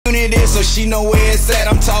it is, so she know where it's at.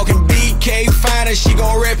 I'm talking BK Finer, she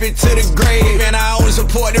gon' rep it to the grave. And I only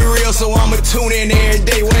support the real, so I'ma tune in every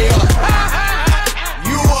day. Way up.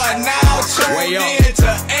 You are now tuned in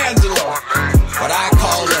to Angela, what I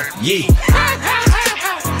call her Yee.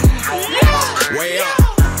 Way up.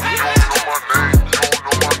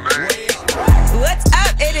 What's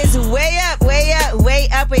up? It is Way Up, Way Up, Way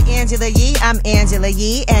Up with Angela Yee. I'm Angela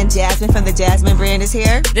Yee, and Jasmine from the Jasmine brand is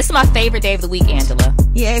here. This is my favorite day of the week, Angela.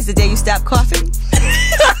 Yeah, it's the day you stop coughing.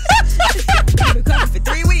 You've been coughing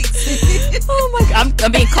for 3 weeks. Oh my God,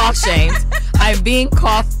 I'm being cough shamed. I'm being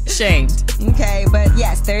cough shamed. Okay, but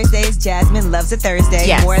yes, Thursdays, Jasmine loves a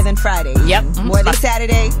Thursday more than Friday. Yep. More than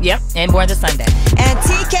Saturday. Yep, and more than Sunday. And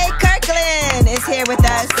TK Kirkland is here with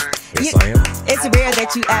us. Yes, I am. It's rare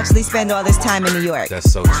that you actually spend all this time in New York. That's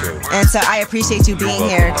so true. And so I appreciate you being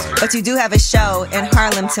here. But you do have a show in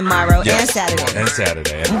Harlem tomorrow and Saturday. And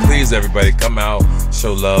Saturday. And please, everybody, come out,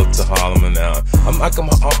 show love to Harlem. And I'm a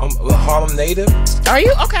Harlem native. Are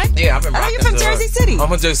you? Okay. Yeah, I've been Are you from Jersey City? I'm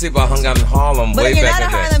from Jersey City, but I hung out in Harlem way back in the day. But you're not a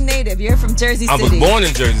Harlem native. You're from Jersey City. I was born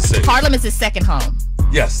in Jersey City. Harlem is his second home.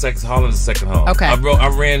 Yes, Harlem is the second home. Okay. I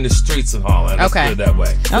ran the streets in Harlem. Let's put it that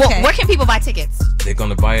way. Okay. Well, where can people buy tickets? They're going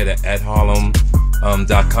to buy it at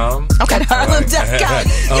Harlem.com. Okay. At Harlem.com.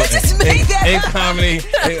 You just made that up. Comedy.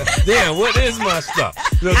 Damn, what is my stuff?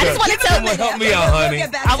 Look, I just want to tell help me out, honey.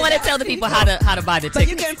 I want to tell the people how to buy the tickets. But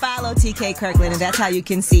you can follow TK Kirkland, and that's how you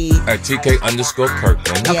can see.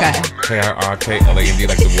 TK_Kirkland. Okay. KIRKLAND, like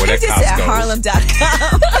the word that Costco. He just said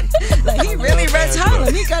Harlem.com. Like, he really runs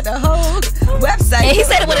Harlem. He got the whole website. And he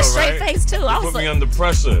said it with a straight face, too. I was put me under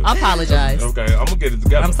pressure. I apologize. Okay, I'm going to get it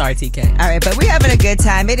together. I'm sorry, TK. All right, but we're having a good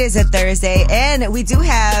time. It is a Thursday, and we do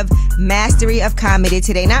have Mastery of Comedy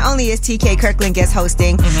today. Not only is TK Kirkland guest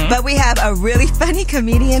hosting, but we have a really funny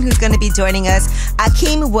comedian who's going to be joining us,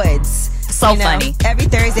 Akeem Woods. So funny. Every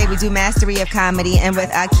Thursday we do Mastery of Comedy, and with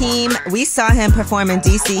Akeem, we saw him perform in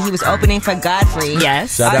DC. He was opening for Godfrey.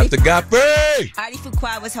 Yes. Shout out to Godfrey! Artie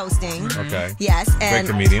Fuqua was hosting. Okay. Yes, and great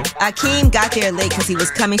comedian. Akeem got there late because he was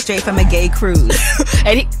coming straight from a gay cruise.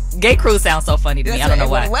 And gay cruise sounds so funny to me. I don't know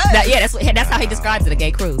why. That's how he describes it, a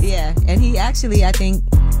gay cruise. Yeah, and he actually, I think,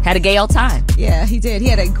 had a gay old time. Yeah, he did. He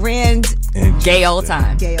had a grand gay old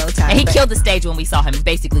time. Gay old time. And he killed the stage when we saw him, is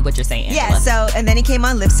basically what you're saying. Yeah, and then he came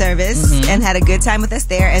on Lip Service and had a good time with us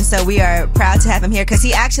there. And so we are proud to have him here because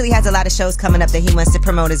he actually has a lot of shows coming up that he wants to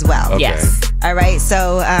promote as well. Okay. Yes. All right,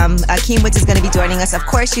 so Akeem Woods is going to be joining us. Of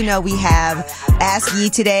course, you know we have Ask Yee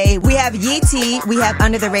today. We have Yee T. We have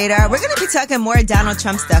Under the Radar. We're going to be talking more Donald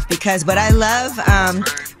Trump stuff because what I love,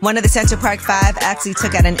 one of the Central Park 5 actually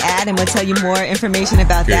took out an ad, and we'll tell you more information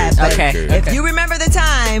about that. But if you remember the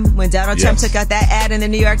time when Donald Trump took out that ad in the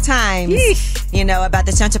New York Times, you know, about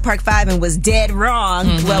the Central Park 5 and was dead wrong,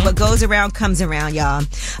 well, what goes around comes around, y'all.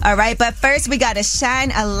 All right, but first we got to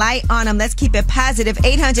shine a light on them. Let's keep it positive.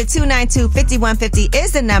 800-292-5150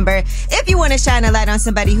 is the number. If you want to shine a light on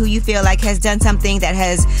somebody who you feel like has done something that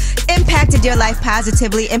has impacted your life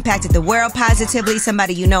positively, impacted the world positively,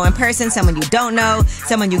 somebody you know in person, someone you don't know,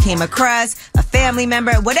 someone you came across, a family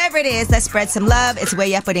member, whatever it is, let's spread some love. It's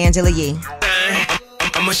Way Up with Angela Yee.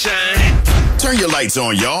 I'ma shine. Turn your lights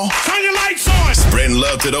on, y'all. Turn your lights on. Spreading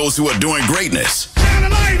love to those who are doing greatness. Shine a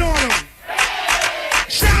light on them.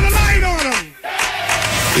 Shine a light on them.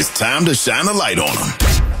 It's time to shine a light on them.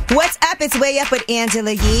 What's up? It's Way Up with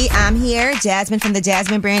Angela Yee. I'm here. Jasmine from the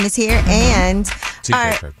Jasmine brand is here. And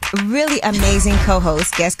our really amazing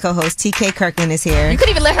guest co-host, TK Kirkland is here. You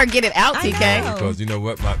couldn't even let her get it out, TK. Because you know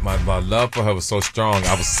what? My love for her was so strong.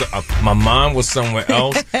 My mind was somewhere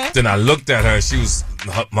else. Then I looked at her.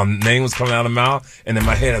 My name was coming out of her mouth. And in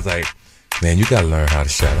my head, I was like, man, you got to learn how to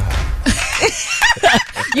shut up.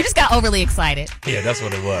 You just got overly excited. Yeah, that's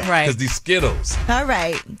what it was. Right. Because these Skittles. All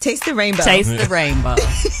right. Taste the rainbow. Taste the rainbow.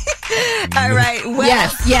 All right. Well,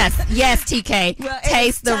 yes, TK. Well,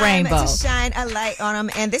 taste the rainbow. To shine a light on them.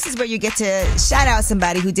 And this is where you get to shout out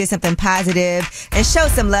somebody who did something positive and show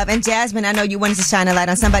some love. And Jasmine, I know you wanted to shine a light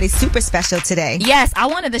on somebody super special today. Yes, I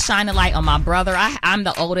wanted to shine a light on my brother. I'm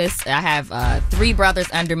the oldest. I have 3 brothers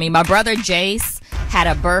under me. My brother, Jace, had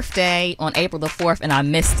a birthday on April the 4th, and I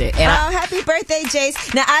missed it. And happy birthday,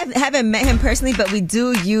 Jace. Now, I haven't met him personally, but we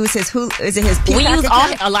do use his Peacock We use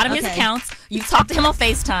account? a lot of his accounts. You talk to him on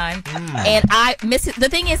FaceTime, and I miss it. The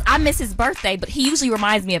thing is, I miss his birthday, but he usually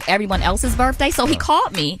reminds me of everyone else's birthday. So he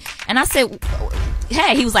called me, and I said,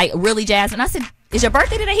 hey, he was like, really, Jasmine? I said, is your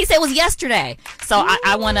birthday today? He said it was yesterday. So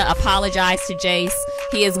I want to apologize to Jace.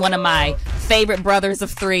 He is one of my favorite brothers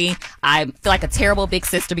of 3. I feel like a terrible big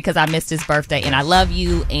sister because I missed his birthday, and I love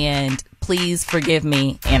you, and please forgive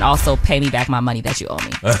me and also pay me back my money that you owe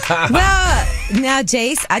me. Well, now,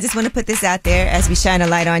 Jace, I just want to put this out there as we shine a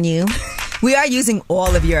light on you. We are using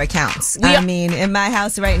all of your accounts. I mean, in my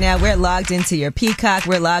house right now, we're logged into your Peacock,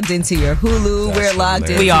 we're logged into your Hulu, we're logged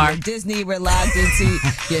into your Disney, we're logged into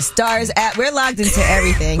your Stars app, we're logged into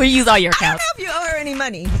everything. We use all your accounts. I don't know if you owe her any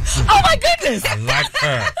money. Oh my goodness! I like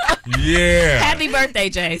her. Yeah. Happy birthday,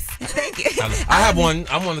 Jace. Thank you. I have one.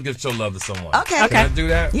 I want to show love to someone. Okay. Can I do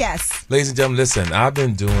that? Yes. Ladies and gentlemen, listen, I've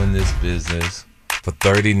been doing this business for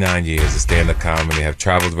 39 years of stand-up comedy. I've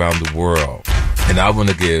traveled around the world. And I want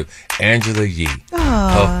to give Angela Yee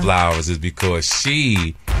her flowers is because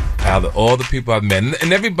she, out of all the people I've met,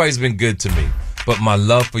 and everybody's been good to me, but my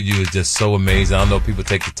love for you is just so amazing. I don't know if people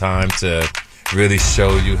take the time to really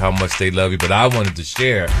show you how much they love you, but I wanted to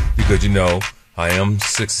share because, you know, I am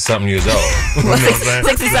 60-something years old. You know what I'm saying?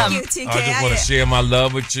 60-something. I just want to share my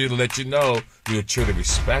love with you to let you know you're truly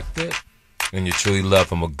respected and you're truly loved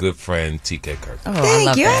from a good friend, TK Kirkland. Oh,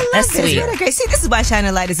 Thank you. I love That's this. sweet. What a great. See, this is why Shine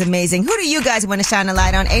a Light is amazing. Who do you guys want to shine a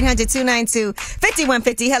light on?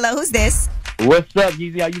 800-292-5150. Hello, who's this? What's up,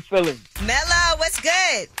 Yeezy? How you feeling? Mello, what's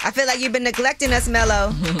good? I feel like you've been neglecting us,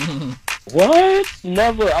 Mello. What?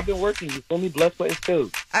 Never. I've been working. You feel me? Blessed for it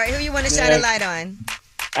too. All right, who you want to shine a light on?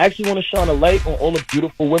 I actually want to shine a light on all the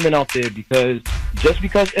beautiful women out there because just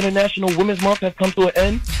because International Women's Month has come to an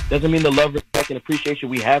end doesn't mean the love, respect, and appreciation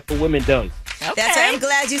we have for women does. Okay. That's right. I'm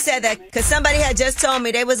glad you said that because somebody had just told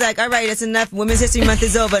me, they was like, all right, it's enough. Women's History Month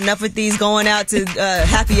is over. Enough with these going out to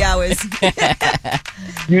happy hours.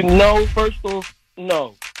 You know, first off,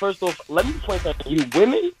 let me explain something. You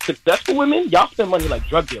women, successful women, y'all spend money like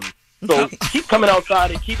drug dealers. So keep coming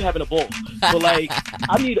outside and keep having a ball. But like,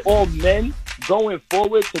 I need all men going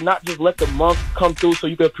forward to not just let the month come through so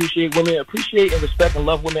you can appreciate women, appreciate and respect and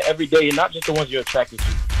love women every day and not just the ones you're attracted to.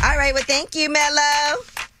 All right, well, thank you, Mello.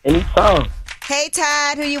 Anytime. Hey,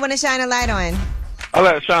 Todd, who you want to shine a light on? I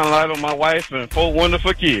like to shine a light on my wife and 4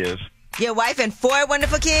 wonderful kids. Your wife and 4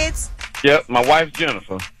 wonderful kids? Yep, my wife,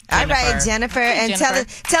 Jennifer. All right, Jennifer. Hey, and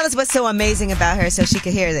Jennifer. tell us what's so amazing about her so she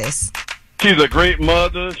can hear this. She's a great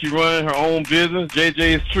mother. She runs her own business,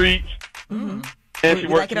 JJ's Treats. Mm-hmm. And she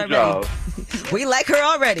We works like it two already. jobs. We like her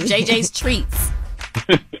already. JJ's Treats.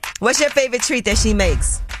 What's your favorite treat that she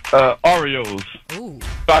makes? Oreos. Ooh.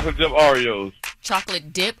 Chocolate dip Oreos.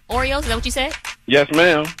 Chocolate dip Oreos? Is that what you said? Yes,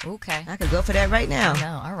 ma'am. Okay. I could go for that right now.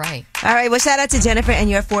 No, all right. All right, well, shout out to Jennifer and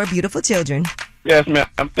your 4 beautiful children. Yes, ma'am.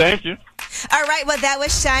 Thank you. All right, well, that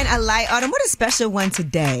was Shine a Light on 'Em. What a special one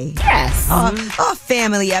today. Yes. All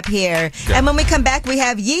family up here. And when we come back, we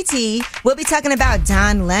have Yeetie. We'll be talking about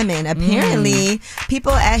Don Lemon. Apparently,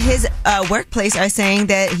 people at his workplace are saying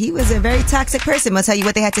that he was a very toxic person. We'll tell you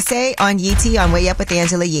what they had to say on Yeetie on Way Up with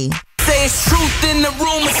Angela Yee. There's truth in the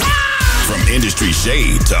rumors. From industry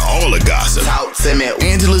shade to all the gossip, Talk to me.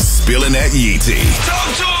 Angela's spilling that Yee tea.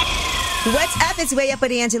 Talk to him. What's up? It's Way Up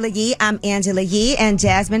with Angela Yee. I'm Angela Yee, and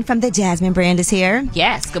Jasmine from the Jasmine brand is here.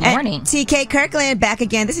 Yes. Good morning. And TK Kirkland back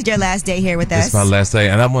again. This is your last day here with us. It's my last day,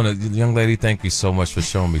 and I want to, young lady, thank you so much for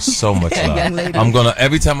showing me so much love. Young lady. I'm gonna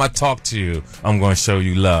every time I talk to you, I'm gonna show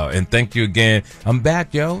you love, and thank you again. I'm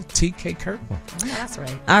back, yo, TK Kirkland. Yeah, that's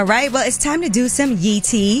right. All right. Well, it's time to do some Yee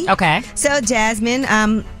tea. Okay. So, Jasmine,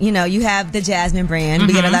 you know, you have the Jasmine brand.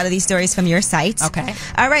 We get a lot of these stories from your site. Okay.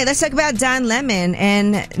 All right, let's talk about Don Lemon.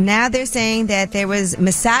 And now they're saying that there was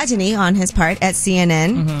misogyny on his part at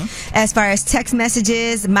CNN as far as text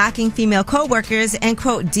messages, mocking female coworkers, and,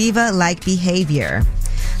 quote, diva-like behavior.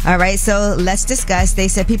 All right, so let's discuss. They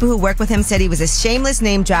said people who work with him said he was a shameless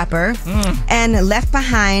name dropper and left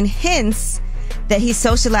behind hints that he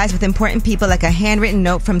socialized with important people, like a handwritten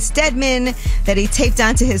note from Stedman that he taped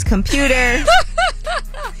onto his computer.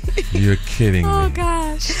 You're kidding me.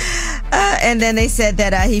 Gosh. And then they said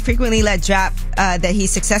that he frequently let drop that he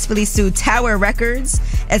successfully sued Tower Records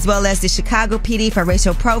as well as the Chicago PD for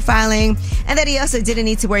racial profiling, and that he also didn't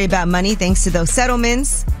need to worry about money thanks to those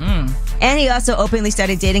settlements. And he also openly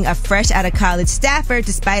started dating a fresh out of college staffer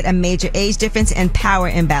despite a major age difference and power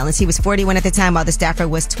imbalance. He was 41 at the time while the staffer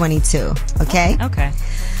was 22. Okay? Okay.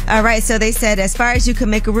 All right, so they said as far as you could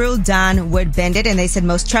make a rule, Don would bend it. And they said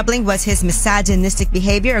most troubling was his misogynistic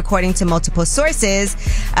behavior, according to multiple sources.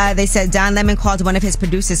 They said Don Lemon called one of his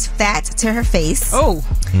producers fat to her face. Oh.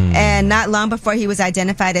 And not long before he was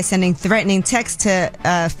identified as sending threatening texts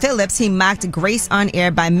to Phillips, he mocked Grace on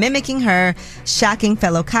air by mimicking her, shocking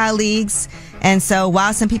fellow colleagues. And so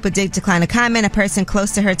while some people did decline to comment, a person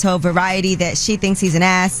close to her told Variety that she thinks he's an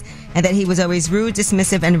ass and that he was always rude,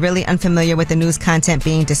 dismissive, and really unfamiliar with the news content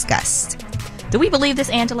being discussed. Do we believe this,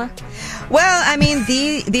 Angela? Well, I mean,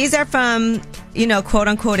 these are from, quote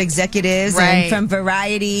unquote executives and from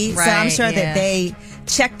Variety. Right, so I'm sure that they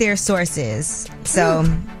check their sources. So,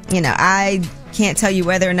 I can't tell you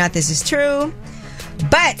whether or not this is true,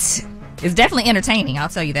 but it's definitely entertaining. I'll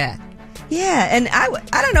tell you that. Yeah, and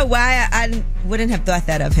I don't know why I wouldn't have thought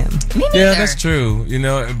that of him. Me neither. Yeah, that's true.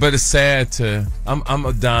 But it's sad to. I'm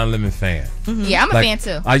a Don Lemon fan. Mm-hmm. Yeah, I'm a fan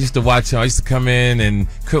too. I used to watch him. I used to come in and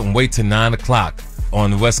couldn't wait till 9:00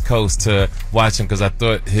 on the West Coast to watch him because I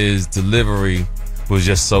thought his delivery was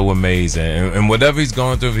just so amazing. And whatever he's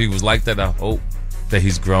going through, if he was like that, I hope that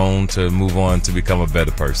he's grown to move on to become a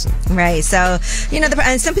better person. Right. So,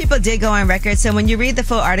 and some people did go on record. So when you read the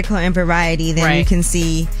full article in Variety, then you can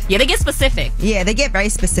see. Yeah, they get specific. Yeah, they get very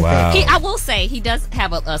specific. Wow. I will say he does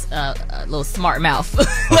have a little smart mouth,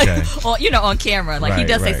 Okay. on camera. Like he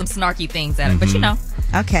does say some snarky things at him, but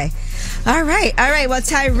Okay. All right. Well,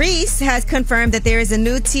 Tyrese has confirmed that there is a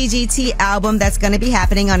new TGT album that's going to be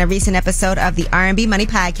happening on a recent episode of the R&B Money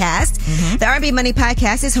Podcast. Mm-hmm. The R&B Money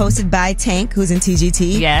Podcast is hosted by Tank, who's in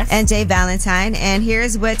TGT, and Jay Valentine. And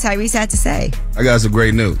here's what Tyrese had to say. I got some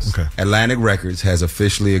great news. Okay. Atlantic Records has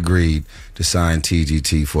officially agreed to sign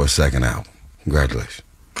TGT for a second album. Congratulations.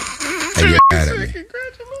 And you're mad at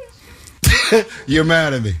me. You're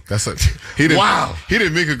mad at me. He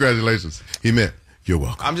didn't mean congratulations. He meant you're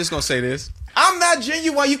welcome. I'm just going to say this. I'm not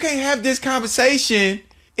genuine. You can't have this conversation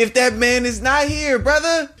if that man is not here,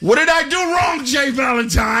 brother. What did I do wrong, Jay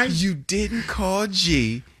Valentine? You didn't call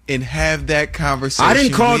G and have that conversation. I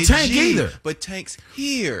didn't call with Tank G, either. But Tank's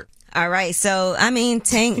here. All right. So,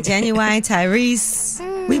 Tank, Genuine,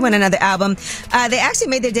 Tyrese, we want another album. They actually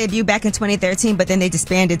made their debut back in 2013, but then they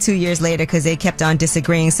disbanded 2 years later because they kept on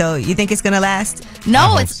disagreeing. So, you think it's going to last?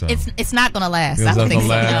 No, it's not going to last. I don't think so.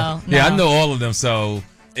 No. Yeah, I know all of them. So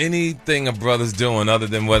anything a brother's doing other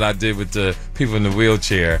than what I did with the people in the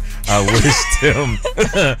wheelchair, I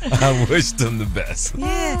wish them the best.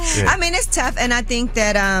 Yeah. I mean, it's tough. And I think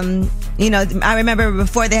that, I remember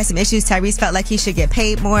before they had some issues, Tyrese felt like he should get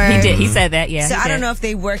paid more. He did. He said that, yeah. So I don't know if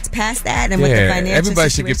they worked past that and what the financial everybody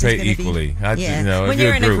should get paid equally. When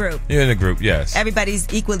you're in a group. You're in a group, yes. Everybody's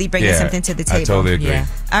equally bringing something to the table. I totally agree. Yeah.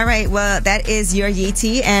 All right. Well, that is your Yee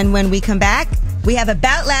Tea. And when we come back, we have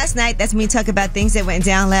About Last Night. That's when we talk about things that went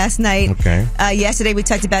down last night. Okay. Yesterday we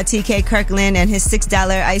talked about TK Kirkland and his $6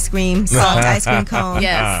 ice cream cone.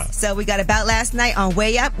 Yes. So we got About Last Night on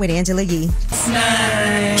Way Up with Angela Yee.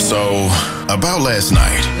 So, about last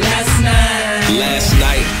night. Last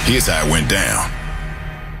night. Here's how it went down.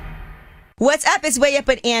 What's up? It's Way Up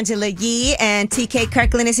with Angela Yee, and TK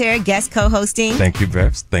Kirkland is here, guest co-hosting. Thank you,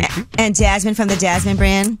 Bebs. Thank you. And Jasmine from the Jasmine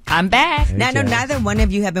brand. I'm back. Hey, now, I know neither one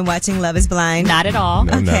of you have been watching Love is Blind. Not at all.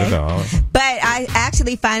 No, not at all. But I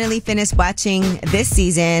actually finally finished watching this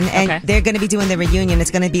season, and they're going to be doing the reunion. It's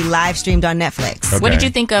going to be live streamed on Netflix. Okay. What did you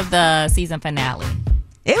think of the season finale?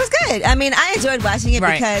 It was good. I mean, I enjoyed watching it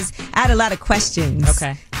because I had a lot of questions.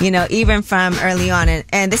 Okay. Even from early on.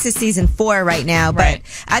 And this is season 4 right now. But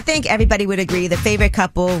I think everybody would agree the favorite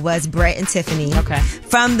couple was Brett and Tiffany. Okay.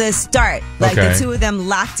 From the start. Like the two of them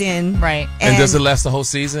locked in. Right. And does it last the whole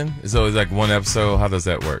season? Is it always like one episode? How does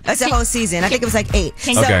that work? It's a whole season. I think it was like 8.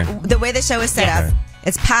 So the way the show is set up.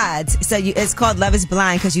 It's pods. So it's called Love is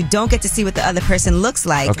Blind because you don't get to see what the other person looks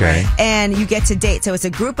like. Okay. And you get to date. So it's a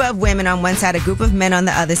group of women on one side, a group of men on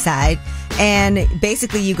the other side. And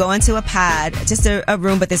basically you go into a pod, just a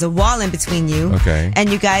room, but there's a wall in between you. Okay. And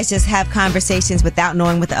you guys just have conversations without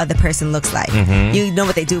knowing what the other person looks like. Mm-hmm. You know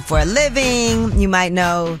what they do for a living. You might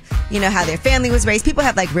know, how their family was raised. People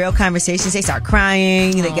have like real conversations. They start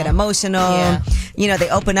crying. They get emotional. Yeah. They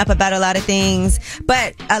open up about a lot of things.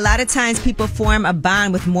 But a lot of times people form a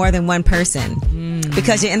bond with more than one person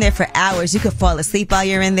because you're in there for hours. You could fall asleep while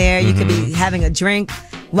you're in there. You could be having a drink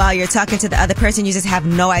while you're talking to the other person. You just have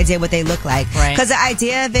no idea what they look like. Right. Because the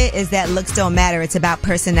idea of it is that looks don't matter. It's about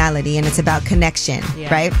personality and it's about connection,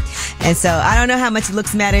 right? And so I don't know how much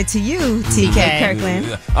looks matter to you, TK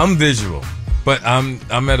Kirkland. I'm visual, but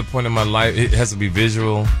I'm at a point in my life. It has to be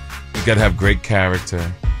visual. You got to have great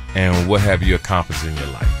character. And what have you accomplished in your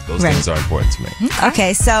life? Those things are important to me.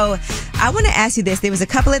 Okay, so I want to ask you this. There was a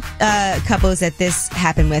couple of couples that this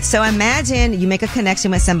happened with. So imagine you make a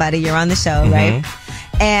connection with somebody. You're on the show, right?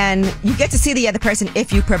 And you get to see the other person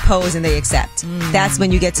if you propose and they accept. That's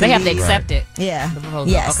when you get to They have to accept it. Yeah. The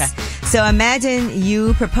proposal. Yes. Okay. So imagine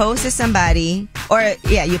you propose to somebody,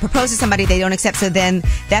 you propose to somebody they don't accept. So then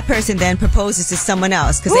that person then proposes to someone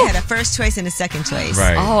else because they had a first choice and a second choice.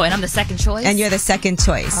 Right. Oh, and I'm the second choice? And you're the second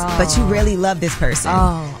choice. But you really love this person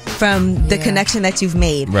from the connection that you've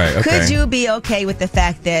made. Right, okay. Could you be okay with the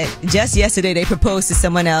fact that just yesterday they proposed to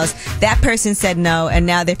someone else, that person said no, and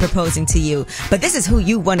now they're proposing to you? But this is who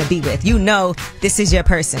you want to be with. You know this is your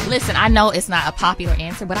person. Listen, I know it's not a popular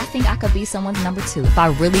answer, but I think I could be someone's number 2. If I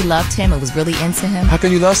really loved him and was really into him. How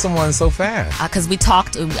can you love someone so fast? Because we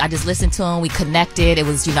talked, I just listened to him, we connected. It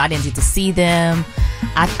was, I didn't get to see them.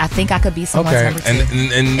 I think I could be someone's number 2.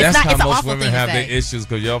 And that's how most women have their issues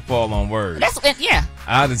because y'all fall on words. Yeah.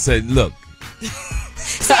 I'd have said, look.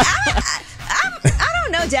 See, I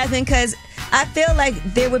don't know, Jasmine, because I feel like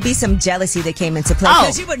there would be some jealousy that came into play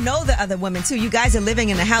because you would know the other woman too. You guys are living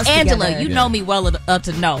in a house Angela, together. you know me well enough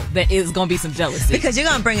to know that it's going to be some jealousy. Because you're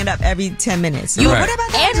going to bring it up every 10 minutes. What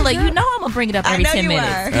about Angela, you know I'm going to bring it up every 10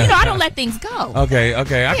 minutes. You know I don't let things go. Okay. I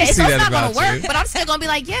can see it's that not about gonna work, you. but I'm still going to be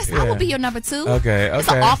like, yes, I will be your number 2. Okay.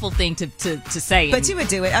 It's an awful thing to say. But you would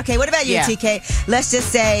do it. Okay, what about you, TK? Let's just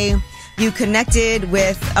say you connected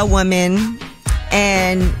with a woman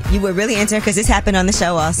and you were really into her because this happened on the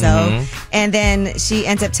show also. And then she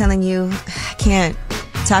ends up telling you, I can't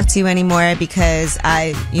talk to you anymore because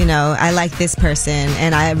I like this person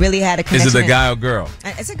and I really had a connection. Is it a guy or girl?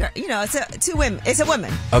 It's a girl. It's two women. It's a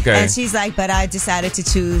woman. Okay. And she's like, but I decided to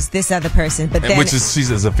choose this other person. But then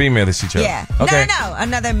she's a female that she chose. Yeah. Okay. No,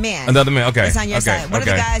 another man. Another man. Okay. It's on your side. One of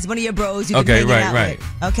the guys, one of your bros. You can hang out with.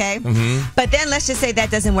 Okay. But then let's just say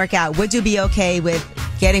that doesn't work out. Would you be okay with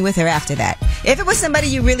getting with her after that? If it was somebody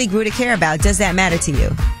you really grew to care about, does that matter to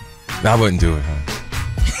you? I wouldn't do it, huh?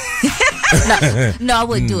 No, I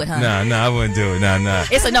wouldn't do it, huh? No, I wouldn't do it. No.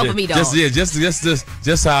 It's a no for me, though.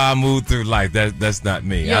 Just how I move through life. That's not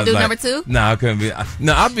me. You don't do number 2? No, I couldn't be.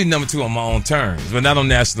 No, I'd be number 2 on my own terms, but not on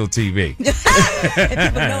national TV. If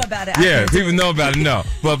people know about it. Yeah, people know about it. No,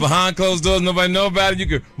 but behind closed doors, nobody know about it. You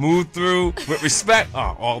can move through with respect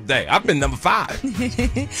all day. I've been number 5.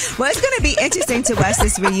 Well, it's going to be interesting to watch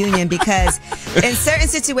this reunion because in certain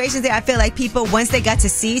situations, I feel like people once they got to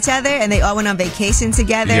see each other and they all went on vacation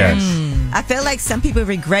together. Yes. I feel like some people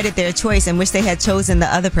regretted their choice and wish they had chosen the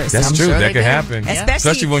other person. That's true. That could happen.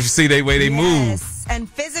 Especially once you see the way they move. And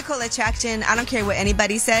physical attraction, I don't care what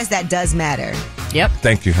anybody says, that does matter. Yep.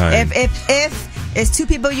 Thank you, honey. If it's 2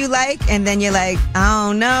 people you like and then you're like, I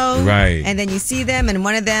don't know. Right. And then you see them and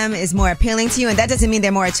one of them is more appealing to you. And that doesn't mean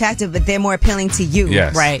they're more attractive, but they're more appealing to you.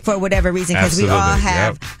 Yes. Right. For whatever reason. Because we all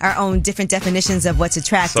have our own different definitions of what's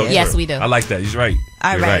attractive. Yes, we do. I like that. He's right.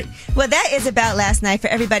 All right. Well, that is about last night. For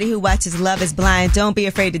everybody who watches Love is Blind, don't be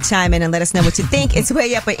afraid to chime in and let us know what you think. It's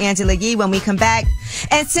Way Up with Angela Yee when we come back.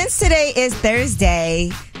 And since today is Thursday,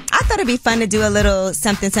 I thought it'd be fun to do a little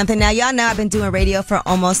something. Now, y'all know I've been doing radio for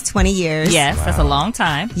almost 20 years. Yes, that's a long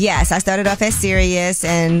time. Yes, I started off as Sirius,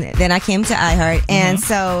 and then I came to iHeart. And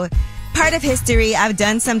so part of history, I've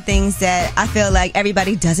done some things that I feel like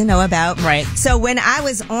everybody doesn't know about. Right. So when I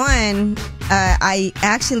was on, I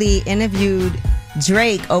actually interviewed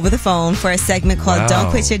Drake over the phone for a segment called Don't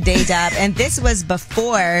Quit Your Day Job. And this was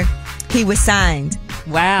before he was signed.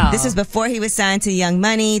 Wow. This is before he was signed to Young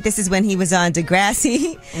Money. This is when he was on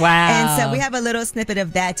Degrassi. Wow. And so we have a little snippet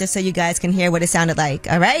of that just so you guys can hear what it sounded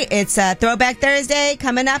like. All right? It's Throwback Thursday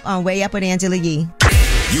coming up on Way Up with Angela Yee.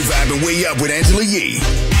 You vibing Way Up with Angela Yee.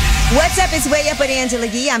 What's up? It's Way Up with Angela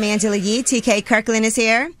Yee. I'm Angela Yee. TK Kirkland is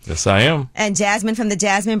here. Yes, I am. And Jasmine from the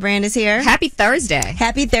Jasmine brand is here. Happy Thursday.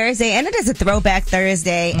 Happy Thursday. And it is a Throwback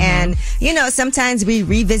Thursday. And, sometimes we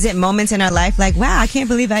revisit moments in our life like, wow, I can't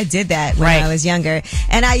believe I did that when I was younger.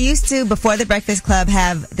 And I used to, before the Breakfast Club,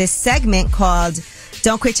 have this segment called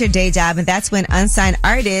Don't Quit Your Day Job. And that's when unsigned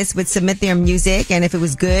artists would submit their music. And if it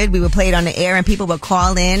was good, we would play it on the air and people would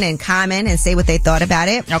call in and comment and say what they thought about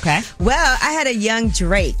it. Okay. Well, I had a young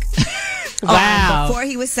Drake. Wow. Before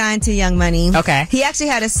he was signed to Young Money. Okay. He actually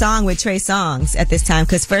had a song with Trey Songz at this time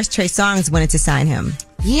because first Trey Songz wanted to sign him.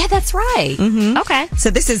 Yeah, that's right. Okay.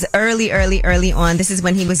 So this is early on. This is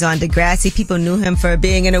when he was on Degrassi. People knew him for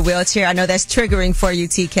being in a wheelchair. I know that's triggering for you,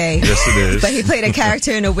 TK. Yes, it is. But he played a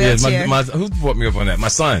character in a wheelchair. Who brought me up on that? My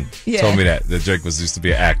son told me that Drake used to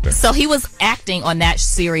be an actor. So he was acting on that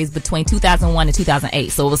series between 2001 and 2008.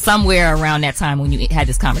 So it was somewhere around that time when you had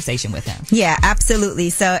this conversation with him. Yeah,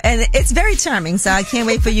 absolutely. So, and it's very charming. So I can't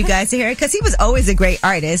wait for you guys to hear it because he was always a great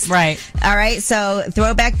artist. Right. All right. So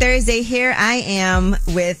Throwback Thursday, here I am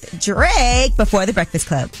with Drake before the Breakfast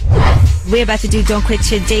Club. We're about to do Don't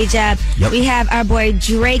Quit Your Day Job. Yep. We have our boy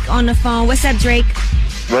Drake on the phone. What's up, Drake?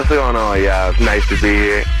 What's going on, y'all? It's nice to be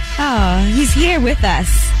here. Oh, he's here with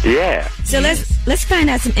us. Yeah. So let's find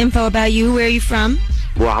out some info about you. Where are you from?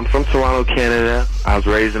 Well, I'm from Toronto, Canada. I was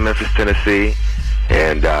raised in Memphis, Tennessee.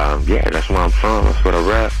 And, yeah, that's where I'm from. That's what I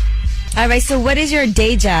rap. All right, so what is your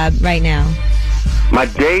day job right now? My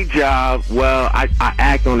day job, well, I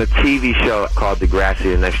act on a TV show called Degrassi,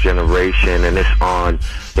 The Next Generation, and it's on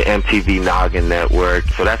the MTV Noggin Network.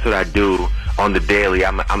 So that's what I do on the daily.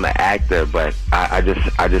 I'm an actor, but I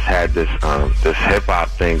just had this hip hop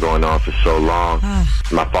thing going on for so long.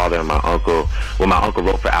 My father and my uncle. Well, my uncle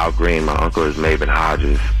wrote for Al Greene. My uncle is Maven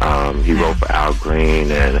Hodges. He wrote for Al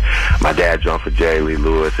Greene, and my dad jumped for Jerry Lee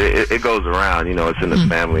Lewis. It goes around, you know. It's in the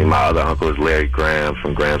family. My other uncle is Larry Graham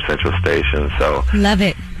from Graham Central Station. So love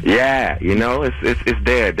it. Yeah, you know, it's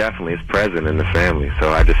there definitely. It's present in the family.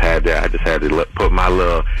 So I just had to put my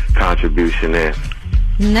little contribution in.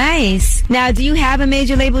 Nice. Now, do you have a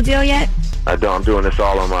major label deal yet? I do. I'm doing this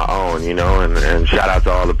all on my own, you know, and shout out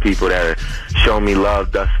to all the people that have shown me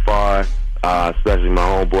love thus far, especially my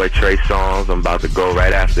homeboy Trey Songz. I'm about to go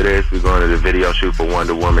right after this. We're going to the video shoot for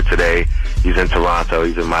Wonder Woman today. He's in Toronto.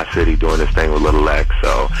 He's in my city doing this thing with Little X.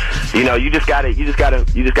 So, you know, you just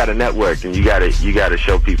gotta network, and you gotta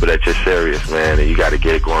show people that you're serious, man, and you gotta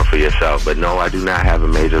get it going for yourself. But no, I do not have a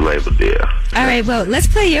major label deal. All right, well, let's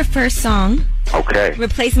play your first song. Okay.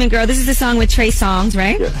 Replacement Girl. This is the song with Trey Songz,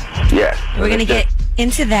 right? Yes. We're gonna get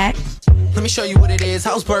into that. Let me show you what it is.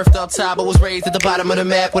 I was birthed up top, but was raised at the bottom of the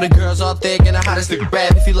map where the girls all thick and the hottest nigga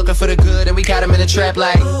rap. If you looking for the good, and we got him in the trap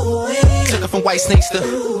like took it from white snakes to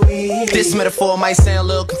this metaphor might sound a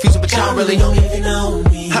little confusing, but y'all really don't even know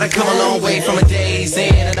me. How to come a long way from a days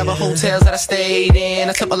in and other hotels that I stayed in.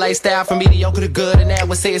 I took a lifestyle from mediocre to good, and that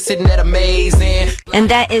would say it's sitting at amazing. And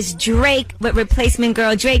that is Drake with Replacement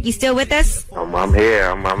Girl. Drake, you still with us? I'm here.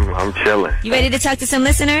 I'm chilling. You ready to talk to some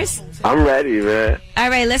listeners? I'm ready, man. All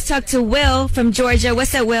right, let's talk to Will from Georgia.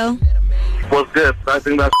 What's up, Will? What's good? I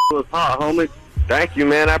think that was hot, homie. Thank you,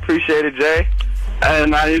 man. I appreciate it, Jay.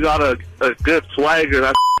 And now you got a good swagger.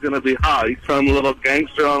 That's gonna be hot. You turn a little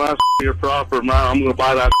gangster on that. You're proper, man. I'm gonna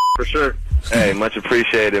buy that for sure. Hey, much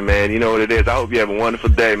appreciated, man. You know what it is. I hope you have a wonderful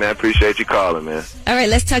day, man. I appreciate you calling, man. All right,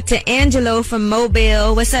 let's talk to Angelo from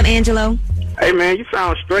Mobile. What's up, Angelo? Hey, man, you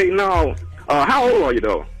sound straight now. How old are you,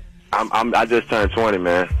 though? I just turned 20,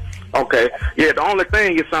 man. Okay. Yeah, the only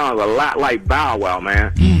thing, you sound a lot like Bow Wow,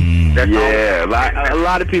 man. Yeah, a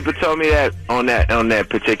lot of people told me that on that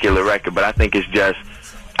particular record, but I think it's just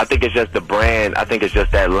the brand. I think it's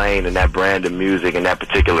just that lane and that brand of music and that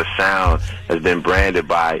particular sound has been branded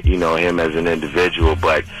by, you know, him as an individual.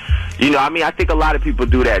 But, you know, I mean, I think a lot of people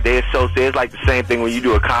do that. They associate. It's like the same thing when you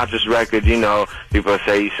do a conscious record, you know, people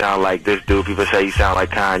say you sound like this dude. People say you sound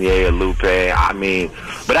like Kanye or Lupe. I mean,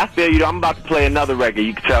 but I feel, you know, I'm about to play another record.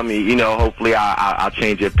 You can tell me, you know, hopefully I'll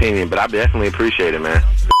change your opinion. But I definitely appreciate it, man.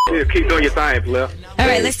 Yeah, keep doing your thing, player. All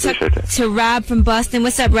right, let's talk to Rob from Boston.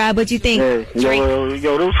 What's up, Rob? What you think? Yo, it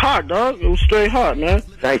was hot, dog. It was straight hot, man.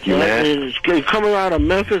 Thank you, man. It's coming out of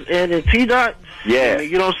Memphis and in T-Dot. Yeah.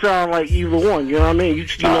 You don't sound like either one, you know what I mean? You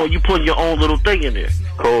know, you put your own little thing in there.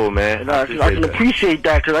 Cool, man. And I can appreciate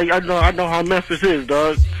that, because I know how Memphis is,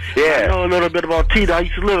 dog. Yeah. I know a little bit about T-Dot. I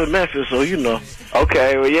used to live in Memphis, so you know.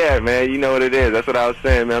 Okay, well, yeah, man, you know what it is. That's what I was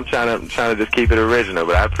saying, man. I'm trying to just keep it original,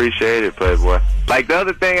 but I appreciate it, Playboy. Like, the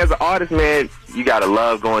other thing, as an artist, man, you gotta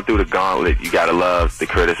love going through the gauntlet. You gotta love the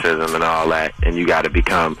criticism and all that, and you gotta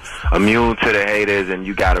become immune to the haters, and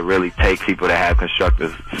you gotta really take people that have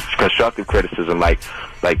constructive criticism, like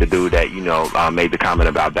the dude that, you know, made the comment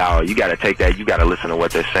about Bow. You gotta take that. You gotta listen to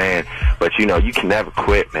what they're saying, but you know, you can never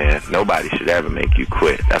quit, man. Nobody should ever make you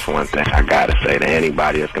quit. That's one thing I gotta say to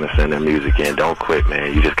anybody that's gonna send their music in. Don't quit,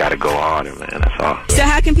 man. You just gotta go harder, man. That's all. So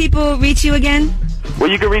how can people reach you again?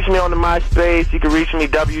 Well, you can reach me on the MySpace. You can reach me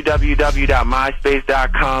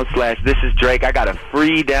www.myspace.com/thisisdrake. I got a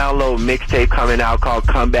free download mixtape coming out called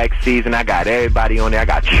Comeback Season. I got everybody on there. I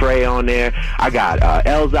got Trey on there. I got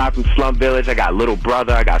Elzai from Slum Village. I got Little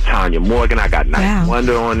Brother. I got Tanya Morgan. I got Night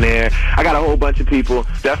Wonder on there. I got a whole bunch of people.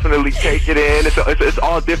 Definitely take it in. It's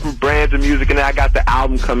all different brands of music, and then I got the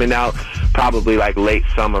album coming out probably like late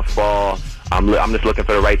summer, fall. I'm just looking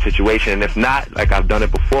for the right situation, and if not, like I've done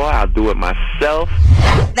it before, I'll do it myself.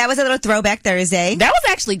 That was a little throwback Thursday. That was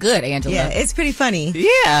actually good, Angela. Yeah, it's pretty funny.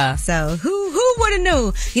 Yeah. So who would have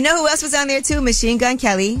knew? You know who else was on there too? Machine Gun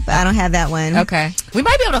Kelly, but I don't have that one. Okay. We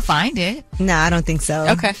might be able to find it. No, I don't think so.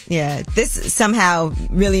 Okay. Yeah, this somehow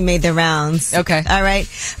really made the rounds. Okay. All right.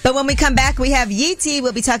 But when we come back, we have Yeetie.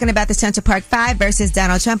 We'll be talking about the Central Park 5 versus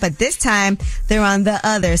Donald Trump, but this time they're on the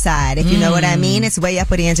other side. If you know what I mean, it's Way Up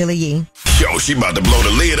with Angela Yee. Yo, she about to blow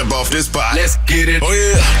the lid up off this pot. Let's get it. Oh,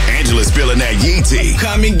 yeah. Angela's spilling that Yee tea.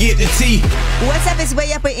 Come and get the tea. What's up? It's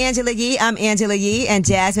Way Up with Angela Yee. I'm Angela Yee, and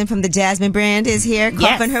Jasmine from the Jasmine brand is here,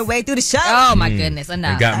 coughing her way through the show. Oh, my goodness.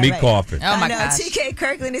 Enough. It got me coughing. Oh, my gosh. TK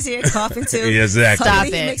Kirkland is here coughing, too. Yeah, exactly. Stop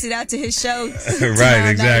Hopefully it. He makes it out to his show. Right,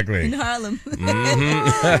 exactly. In Harlem.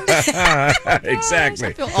 Exactly.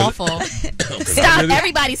 I feel awful. Stop.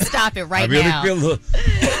 Everybody stop it right now.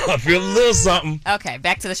 I feel a little something. Okay,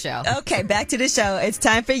 back to the show. Okay, back to the show. It's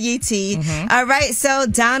time for Yeetie. All right, so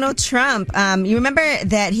Donald Trump, you remember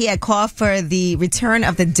that he had called for the return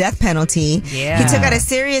of the death penalty. Yeah. He took out a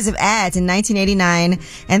series of ads in 1989,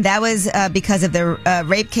 and that was because of the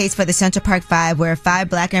rape case for the Central Park 5, where 5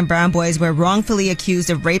 black and brown boys were wrongfully accused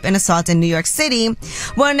of rape and assault in New York City.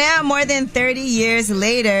 Well, now, more than 30 years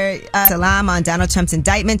later, salam on Donald Trump's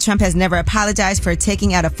indictment. Trump has never apologized for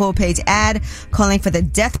taking out a full-page ad calling for the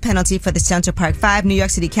death penalty for the Central Park 5. New York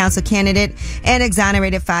City Council candidate and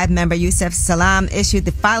exonerated 5-member Yusef Salam issued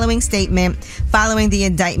the following statement following the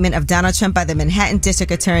indictment of Donald Trump by the Manhattan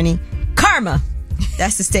District Attorney. Karma.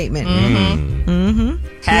 That's the statement.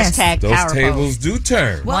 Hashtag Those power tables pose. do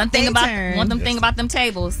turn. One thing turn. about them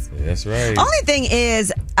tables. That's right. Only thing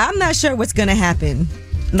is, I'm not sure what's going to happen.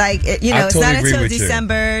 Like, you know, I it's totally not agree until with you.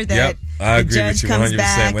 December that Yep, I the agree judge with you comes 100%.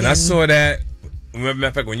 back. When I saw that, matter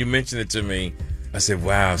of fact, when you mentioned it to me, I said,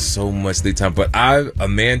 wow, so much lead time. But a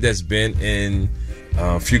man that's been in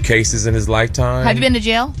a few cases in his lifetime. Have you been to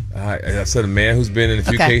jail? I said a man who's been in a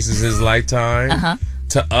few cases in his lifetime.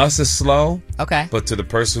 To us, it's slow. Okay. But to the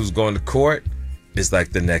person who's going to court, it's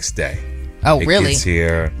like the next day. Oh, it really? Gets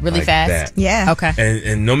here really like fast? That. Yeah. Okay.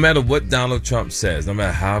 And no matter what Donald Trump says, no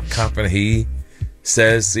matter how confident he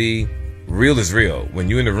says, see, real is real. When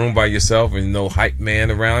you're in the room by yourself and no hype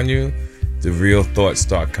man around you, the real thoughts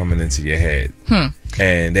start coming into your head.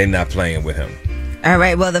 And they're not playing with him. All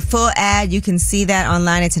right. Well, the full ad, you can see that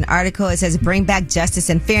online. It's an article. It says, bring back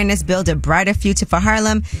justice and fairness, build a brighter future for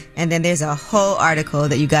Harlem. And then there's a whole article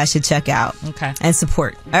that you guys should check out and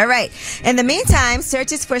support. All right. In the meantime,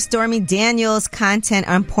 searches for Stormy Daniels' content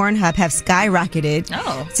on Pornhub have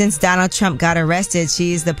skyrocketed since Donald Trump got arrested.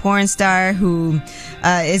 She's the porn star who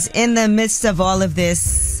is in the midst of all of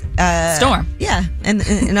this storm. Yeah. And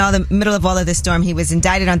in all the middle of all of this storm, he was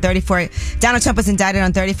indicted on Donald Trump was indicted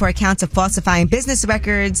on 34 counts of falsifying business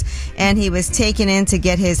records, and he was taken in to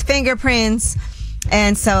get his fingerprints.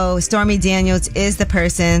 And so Stormy Daniels is the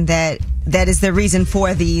person that is the reason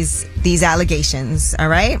for these allegations. All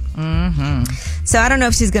right. So I don't know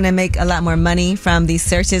if she's going to make a lot more money from these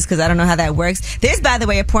searches, because I don't know how that works. There's, by the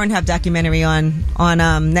way, a Pornhub documentary on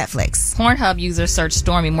Netflix. Pornhub users searched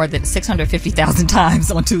Stormy more than 650,000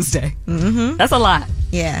 times on Tuesday. That's a lot.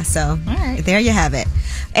 Yeah, so there you have it.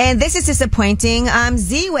 And this is disappointing.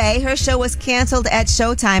 Z-Way, her show was canceled at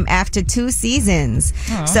Showtime after 2 seasons.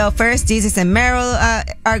 So first, Jesus and Meryl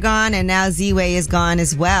are gone, and now Z-Way is gone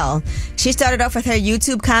as well. She started off with her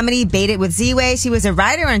YouTube comedy, Baited with Z-Way. She was a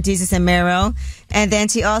writer on Jesus and Meryl. And then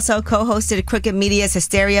she also co-hosted Crooked Media's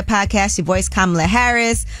Hysteria podcast. She voiced Kamala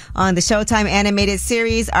Harris on the Showtime animated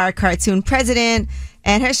series, Our Cartoon President.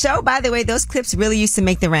 And her show, by the way, those clips really used to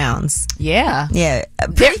make the rounds. Yeah. Yeah.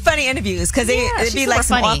 Pretty funny interviews, because it'd be like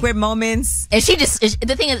some funny. awkward moments. And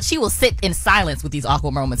the thing is, she will sit in silence with these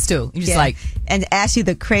awkward moments, too. You're just like. And ask you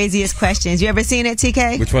the craziest questions. You ever seen it,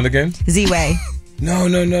 TK? Which one again? Z-Way. No.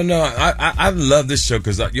 I love this show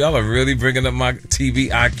because y'all are really bringing up my TV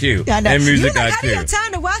IQ and music IQ. How do you have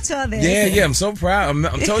time to watch all this? Yeah. I'm so proud. I'm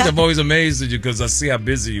telling you, I'm always amazed at you because I see how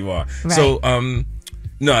busy you are. Right. So,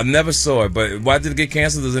 no, I never saw it. But why did it get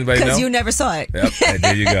canceled? Does anybody know? Because you never saw it. Yep,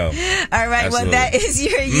 there you go. All right. Absolutely. Well, that is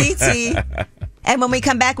your Yeetie. And when we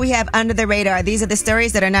come back, we have Under the Radar. These are the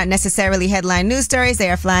stories that are not necessarily headline news stories.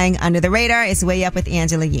 They are flying under the radar. It's Way Up with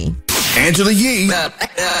Angela Yee. Angela Yee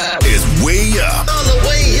is way up. On the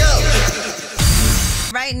way up.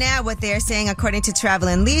 Right now, what they're saying, according to Travel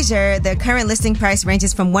and Leisure, the current listing price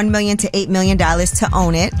ranges from $1 million to $8 million to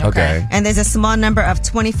own it. Okay. And there's a small number of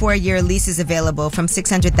 24-year leases available from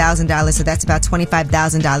 $600,000, so that's about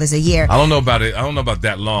 $25,000 a year. I don't know about it. I don't know about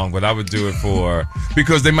that long, but I would do it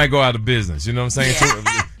because they might go out of business. You know what I'm saying?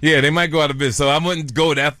 Yeah, they might go out of business. So I wouldn't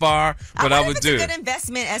go that far, but I would do it's a good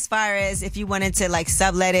investment as far as if you wanted to like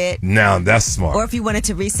sublet it. Now that's smart. Or if you wanted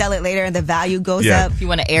to resell it later and the value goes up. If you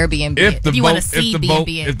want to Airbnb it. If you want to see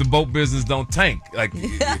B&B if the boat business don't tank, like you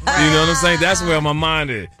know what I'm saying? That's where my mind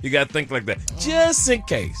is. You got to think like that, just in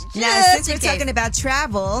case. Now, since we're talking about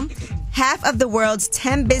travel, half of the world's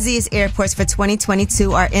 10 busiest airports for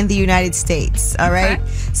 2022 are in the United States. All right.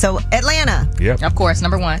 Okay. So Atlanta. Yep. Of course,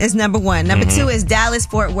 number 1 is number 1. Number 2 is Dallas,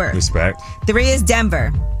 Fort Worth. Respect. 3 is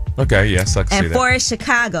Denver. Okay, yes, I can see And that. 4 is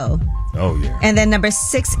Chicago. Oh, yeah. And then number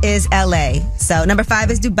 6 is LA. So number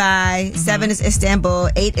 5 is Dubai. 7 is Istanbul.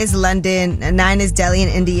 8 is London. 9 is Delhi in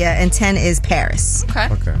India. And 10 is Paris.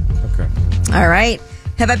 Okay. All right.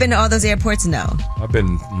 Have I been to all those airports? No. I've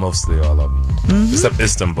been mostly all of them, except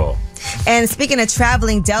Istanbul. And speaking of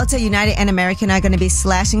traveling, Delta, United, and American are going to be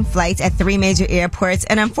slashing flights at 3 major airports.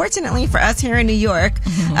 And unfortunately for us here in New York,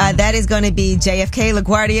 that is going to be JFK,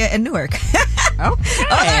 LaGuardia, and Newark. Okay.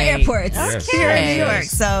 All our airports here in New York. Yes.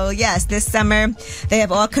 So, yes, this summer, they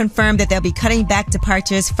have all confirmed that they'll be cutting back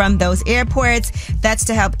departures from those airports. That's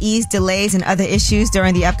to help ease delays and other issues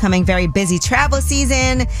during the upcoming very busy travel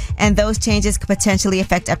season. And those changes could potentially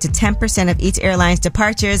affect up to 10% of each airline's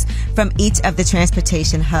departures from each of the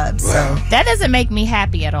transportation hubs. So That doesn't make me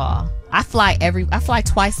happy at all. I fly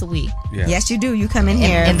twice a week. Yeah. Yes, you do. You come in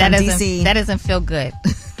here and that from doesn't DC. that doesn't feel good.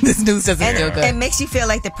 This news doesn't feel good. It makes you feel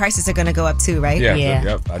like the prices are going to go up too, right? Yeah. Yeah.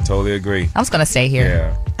 Yep. I totally agree. I was going to stay here.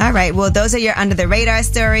 Yeah. All right. Well, those are your under the radar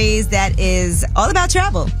stories. That is all about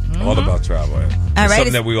travel. All about travel. It's right.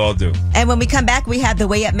 something that we all do. And when we come back, we have the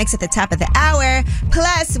Way Up mix at the top of the hour.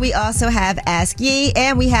 Plus, we also have Ask Yee,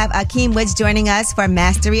 and we have Akeem Woods joining us for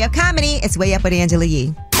Mastery of Comedy. It's Way Up with Angela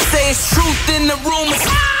Yee. Say it's truth in the room.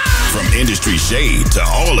 From industry shade to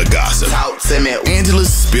all the gossip, Talk to me.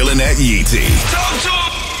 Angela's spilling that Yee tea.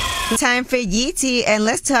 Time for Yee Tea, and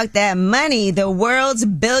let's talk that money, the world's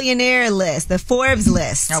billionaire list, the Forbes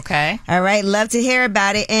list. Okay. All right, love to hear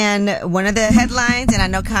about it. And one of the headlines, and I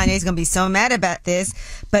know Kanye's going to be so mad about this,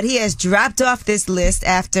 but he has dropped off this list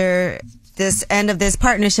after this end of this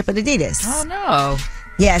partnership with Adidas. Oh, no.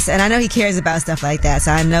 Yes, and I know he cares about stuff like that,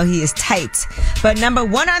 so I know he is tight. But number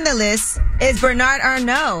 1 on the list is Bernard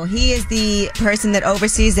Arnault. He is the person that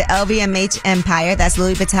oversees the LVMH empire. That's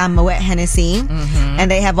Louis Vuitton, Moet, Hennessy.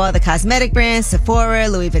 And they have all the cosmetic brands, Sephora,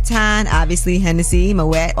 Louis Vuitton, obviously Hennessy,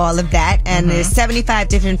 Moet, all of that. And there's 75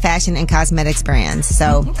 different fashion and cosmetics brands.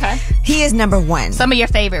 So he is number 1. Some of your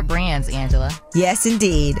favorite brands, Angela. Yes,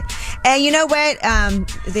 indeed. And you know what?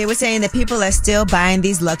 They were saying that people are still buying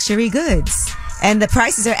these luxury goods. And the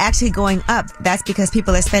prices are actually going up. That's because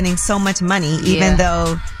people are spending so much money, even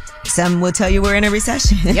though some will tell you we're in a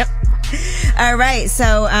recession. Yep. All right.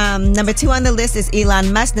 So number 2 on the list is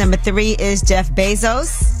Elon Musk. Number 3 is Jeff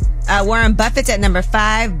Bezos. Warren Buffett's at number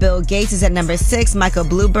 5. Bill Gates is at number 6. Michael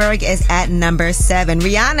Bloomberg is at number 7.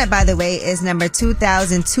 Rihanna, by the way, is number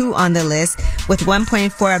 2002 on the list with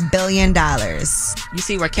 $1.4 billion. You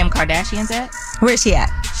see where Kim Kardashian's at? Where is she at?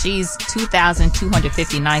 She's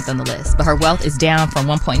 2,259th on the list, but her wealth is down from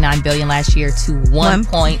 1.9 billion last year to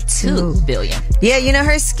 1.2 billion. Yeah, you know,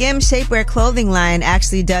 her Skim shapewear clothing line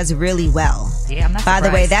actually does really well. Yeah, I'm not By the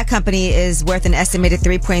way, surprised. that company is worth an estimated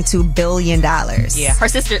 $3.2 billion. Yeah, her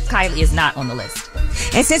sister Kylie is not on the list.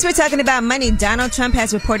 And since we're talking about money, Donald Trump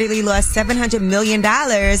has reportedly lost $700 million.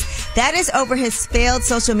 That is over his failed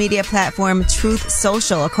social media platform, Truth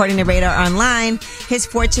Social. According to Radar Online, his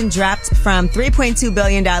fortune dropped from $3.2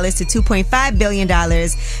 billion to $2.5 billion.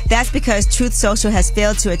 That's because Truth Social has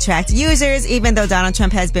failed to attract users, even though Donald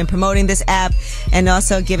Trump has been promoting this app and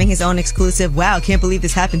also giving his own exclusive, wow, can't believe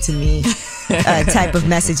this happened to me, type of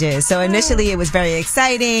messages. So initially it was very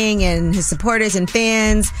exciting and his supporters and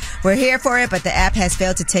fans were here for it, but the app has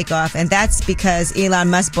failed to take off. And that's because Elon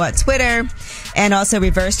Musk bought Twitter and also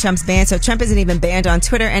reversed Trump's ban. So Trump isn't even banned on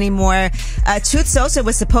Twitter anymore. Truth Social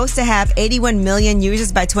was supposed to have 81 million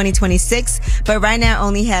users by 2026, but right now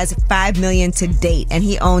only has 5 million to date, and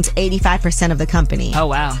he owns 85% of the company. Oh,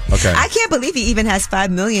 wow. Okay. I can't believe he even has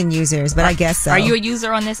 5 million users, but I guess so. Are you a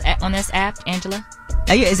user on this app, Angela?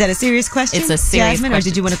 Are you, is that a serious question? It's a serious Jasmine, question.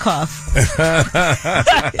 or did you want to cough?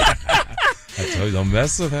 I told you, don't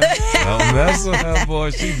mess with her. Don't mess with her,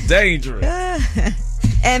 boy. She's dangerous.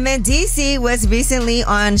 And Mendici was recently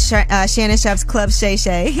on Shannon Sharp's Club Shay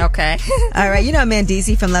Shay. Okay. All right, you know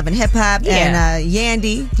Mendici from Love and Hip Hop and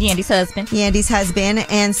Yandy. Yandy's husband. Yandy's husband.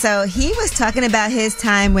 And so he was talking about his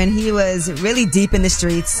time when he was really deep in the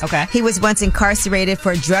streets. Okay. He was once incarcerated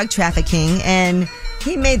for drug trafficking, and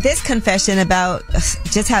he made this confession about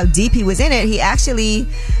just how deep he was in it. He actually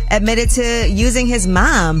admitted to using his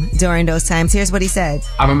mom during those times. Here's what he said.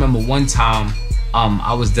 I remember one time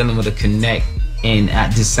I was dealing with a connect, and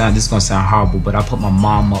this is gonna sound horrible, but I put my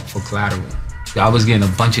mom up for collateral. I was getting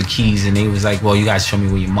a bunch of keys, and they was like, well, you guys show me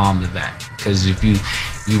where your mom live at, because if you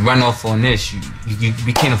run off on this,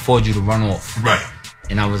 we can't afford you to run off. Right.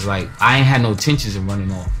 And I was like, I ain't had no intentions of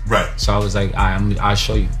running off. Right. So I was like, I'll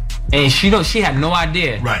show you. And she had no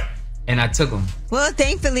idea. Right. and I took them. Well,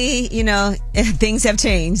 thankfully, things have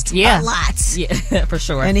changed a lot. Yeah, for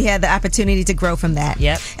sure. And he had the opportunity to grow from that.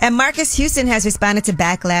 Yep. And Marcus Houston has responded to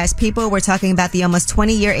backlash. People were talking about the almost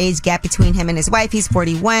 20-year age gap between him and his wife. He's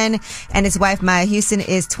 41, and his wife, Maya Houston,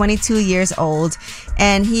 is 22 years old.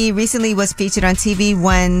 And he recently was featured on TV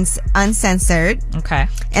One's Uncensored. Okay.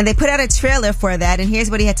 And they put out a trailer for that, and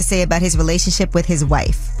here's what he had to say about his relationship with his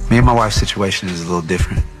wife. Me and my wife's situation is a little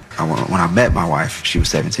different. When I met my wife, she was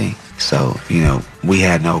 17. So, we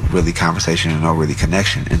had no really conversation and no really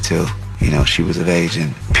connection until, she was of age.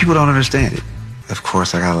 And people don't understand it. Of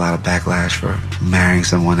course, I got a lot of backlash for marrying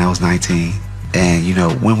someone that was 19.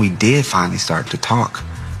 And, when we did finally start to talk,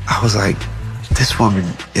 I was like, this woman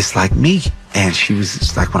is like me. And she was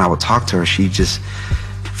just like, when I would talk to her, she just,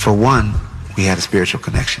 for one, we had a spiritual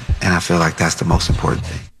connection. And I feel like that's the most important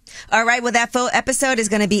thing. All right. Well, that full episode is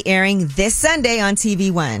going to be airing this Sunday on TV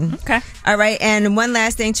One. Okay. All right. And one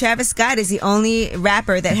last thing. Travis Scott is the only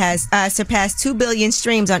rapper that has surpassed 2 billion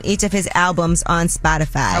streams on each of his albums on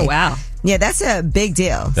Spotify. Oh, wow. Yeah, that's a big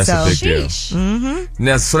deal. That's a big deal. Mm-hmm.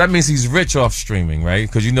 Now, so that means he's rich off streaming, right?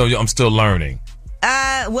 Because I'm still learning.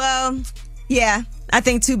 Well, yeah. I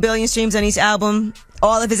think 2 billion streams on each album.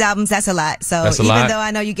 All of his albums, that's a lot. So That's a even lot? though I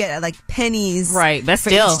know you get like pennies Right, but for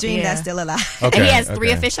still, each stream, yeah. that's still a lot. Okay, And he has 3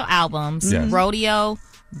 okay. official albums: Yes. Rodeo,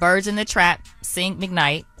 Birds in the Trap, Sing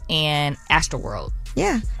McKnight, and Astroworld.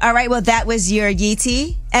 Yeah. All right. Well, that was your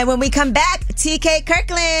Yeetie. And when we come back, TK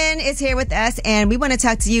Kirkland is here with us. And we want to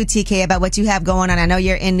talk to you, TK, about what you have going on. I know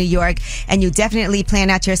you're in New York and you definitely plan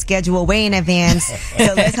out your schedule way in advance.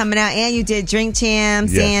 So they're coming out and you did Drink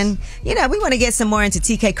Champs. Yes. And, we want to get some more into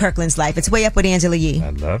TK Kirkland's life. It's Way Up with Angela Yee.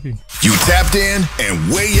 I love you. You tapped in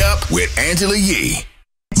and way up with Angela Yee.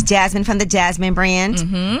 It's Jasmine from the Jasmine brand.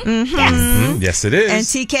 Yes, it is. And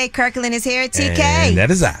TK Kirkland is here. TK. And that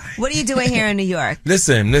is I. What are you doing here in New York?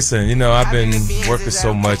 Listen, I've been working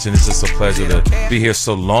so much, and it's just a pleasure to be here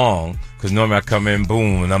so long, because normally I come in,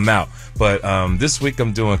 boom, and I'm out. But this week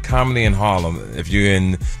I'm doing comedy in Harlem, if you're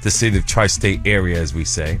in the city of tri-state area, as we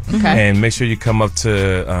say. Okay. And make sure you come up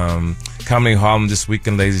to Comedy in Harlem this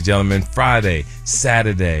weekend, ladies and gentlemen. Friday,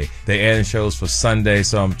 Saturday. They adding shows for Sunday,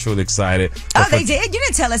 so I'm truly excited. Oh, they did? You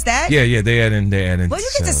didn't tell us that. Yeah, they adding. Well, you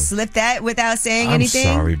get to slip that without saying I'm anything.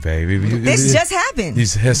 sorry, baby. This just happened.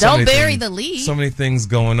 Don't bury the lead. So many things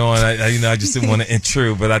going on. I just didn't want to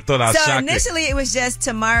intrude, but I thought I'd So shock initially it was just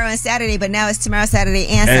tomorrow and Saturday, but now it's tomorrow, Saturday,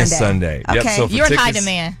 and Sunday. Yep, Okay. so for You're in high tickets-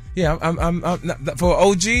 demand. Yeah, I'm not, for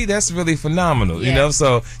OG, that's really phenomenal, Yeah.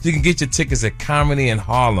 So you can get your tickets at Comedy in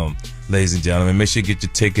Harlem, ladies and gentlemen. Make sure you get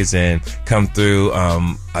your tickets and come through. I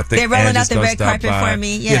think They're rolling Angela's out the gonna red stop carpet by. for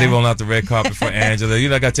me, Yeah, yeah. they're rolling out the red carpet for Angela.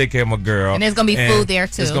 I got to take care of my girl. And there's gonna be food there,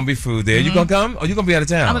 too. There's gonna be food there. You gonna come? Or you gonna be out of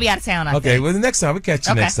town? I'm gonna be out of town, I Okay, think. well, the next time, we'll catch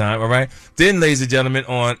you Okay. next time, all right? Then, ladies and gentlemen,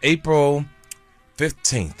 on April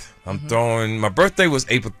 15th, I'm throwing, my birthday was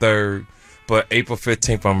April 3rd, but April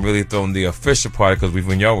 15th, I'm really throwing the official party, because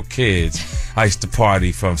when y'all were kids, I used to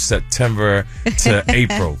party from September to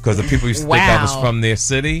April, because the people used to think I was Wow. from their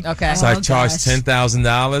city. Okay. So I Oh, charged gosh.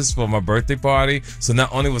 $10,000 for my birthday party. So not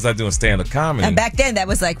only was I doing stand-up comedy. And back then that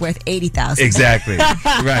was like worth $80,000. Exactly.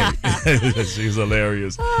 Right. She was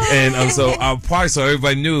hilarious. And so our party, so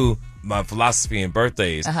everybody knew my philosophy in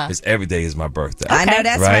birthdays is every day is my birthday. I know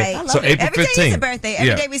that's right. So April Every 15th. day is a birthday. Every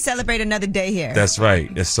Yeah. day we celebrate another day here. That's right.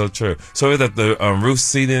 It's so true. So it's at the Ruth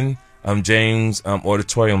Seaton James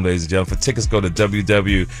Auditorium, ladies and gentlemen. For tickets, go to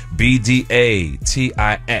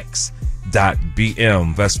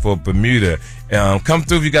www.bdatix.bm. That's for Bermuda. Come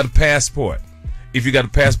through if you got a passport. If you got a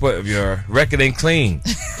passport, if your record ain't clean,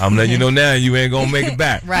 I'm letting you know now you ain't gonna make it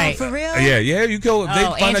back. Right. For real? Yeah, you go. If they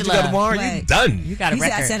Oh, find out you got a Angela. warrant, Right. you done. You got a He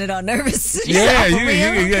said I record. sounded all nervous. Yeah, For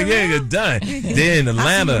real? you're done. Then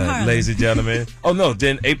Atlanta, Harlem. ladies and gentlemen. Oh no,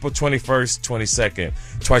 then April 21st, 22nd,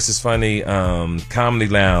 Twice as Funny Comedy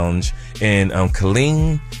Lounge in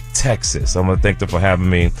Killeen, Texas. I'm gonna thank them for having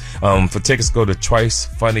me. For tickets, go to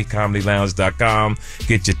twicefunnycomedylounge.com.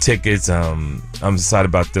 Get your tickets. I'm excited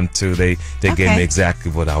about them too. They gave Okay. me exactly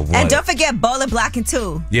what I wanted. And don't forget Bowler Blocking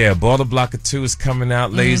 2. Yeah, Baller Blocker 2 is coming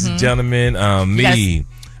out, ladies and gentlemen. Me,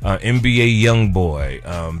 NBA Youngboy,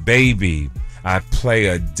 Baby. I play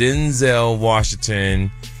a Denzel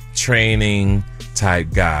Washington training type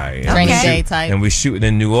guy. Training Okay. day type. And we're shooting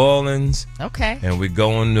in New Orleans, Okay. and we're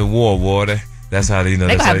going to war, water. That's how they know.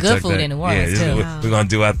 They That's gonna how have good took food that. in New Orleans, yeah, too. We're gonna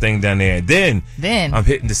do our thing down there. Then I'm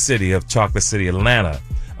hitting the city of Chocolate City, Atlanta.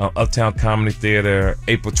 Uptown Comedy Theater,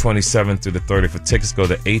 April 27th through the 30th. For tickets, go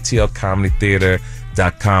to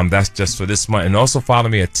atlcomedytheater.com. That's just for this month. And also follow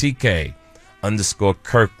me at TK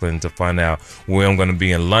 _Kirkland to find out where I'm going to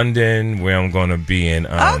be in London, where I'm going to be in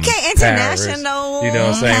international. Paris. You know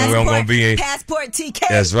what I'm saying? Where I'm going to be in Passport TK.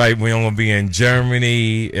 That's right. Where I'm going to be in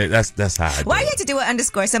Germany. That's how I do. Why you had to do an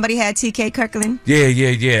 _ Somebody had TK Kirkland.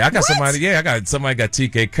 Yeah. I got somebody. Yeah, I got somebody got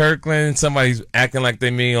TK Kirkland. Somebody's acting like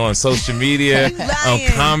they me on social media.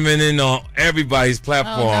 I'm commenting on everybody's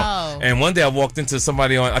platform. Oh, no. And one day I walked into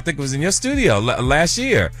somebody on, I think it was in your studio last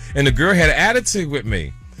year, and the girl had an attitude with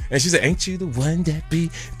me. And she said, "Ain't you the one that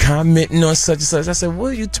be commenting on such and such?" I said, "What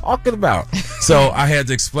are you talking about?" So I had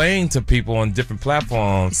to explain to people on different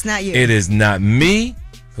platforms. It's not you. It is not me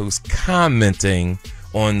who's commenting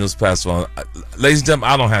on those platforms. Ladies and gentlemen,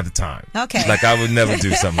 I don't have the time. Okay. Like, I would never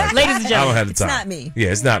do something like that. Ladies and gentlemen, I don't have the time. It's not me.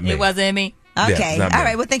 Yeah, it's not me. It wasn't me. Okay. Yeah, all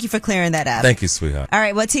right. Well, thank you for clearing that up. Thank you, sweetheart. All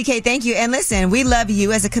right. Well, TK, thank you. And listen, we love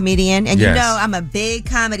you as a comedian. And you Yes. know I'm a big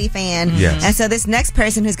comedy fan. Yes. And so this next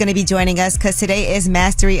person who's going to be joining us, because today is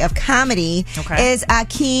Mastery of Comedy, is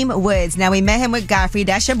Akeem Woods. Now, we met him with Godfrey.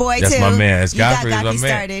 That's your boy, That's too. my man. That's You got Godfrey. Godfrey My man.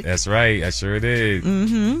 started. That's right. I sure did.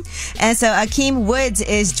 And so Akeem Woods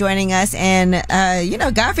is joining us. And,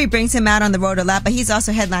 Godfrey brings him out on the road a lot, but he's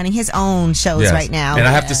also headlining his own shows Yes. right now. And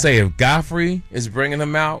I have to say, if Godfrey is bringing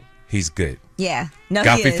him out, he's good. Yeah. No,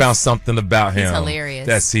 Godfrey he is. found something about him. He's hilarious.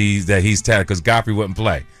 That he's talented, because Godfrey wouldn't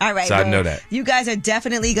play. All right. So I well, know that. You guys are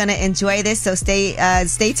definitely going to enjoy this. So stay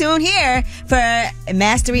tuned here for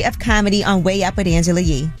Mastery of Comedy on Way Up with Angela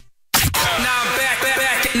Yee.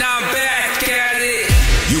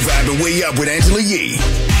 You vibing Way Up with Angela Yee.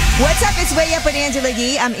 What's up? It's Way Up with Angela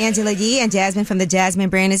Yee. I'm Angela Yee, and Jasmine from the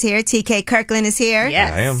Jasmine brand is here. TK Kirkland is here.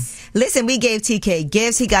 Yes. I am. Listen, we gave TK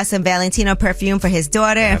gifts. He got some Valentino perfume for his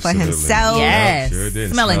daughter and for himself. Yes. Sure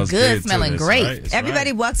did. Smelling Smells good, too. smelling That's great. right. That's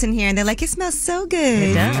Everybody right. walks in here and they're like, it smells so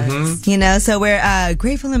good. It does. Mm-hmm. So we're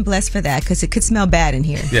grateful and blessed for that, because it could smell bad in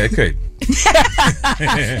here. Yeah, it could.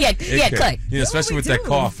 Yeah, It could. You know, especially with that do?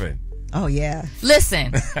 coughing. Oh, yeah.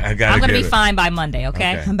 Listen, I gotta I'm going to get be it. fine by Monday,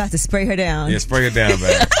 okay? I'm about to spray her down. Yeah, spray it down,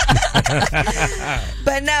 man.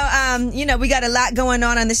 But no, we got a lot going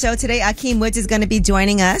on the show today. Akeem Woods is going to be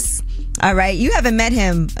joining us. All right. You haven't met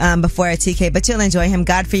him before at TK, but you'll enjoy him.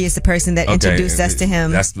 Godfrey is the person that introduced us to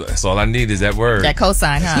him. That's all I need is that word. That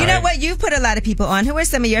cosign, huh? You know what? You've put a lot of people on. Who are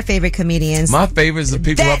some of your favorite comedians? My favorites are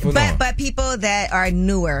people I put on. But people that are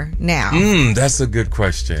newer now. That's a good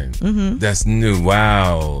question. That's new.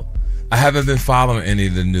 Wow. I haven't been following any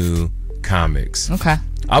of the new comics. Okay.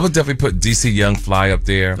 I would definitely put DC Young Fly up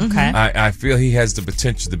there. Okay. I feel he has the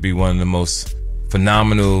potential to be one of the most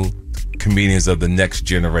phenomenal comedians of the next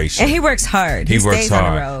generation. And he works hard. He works stays hard.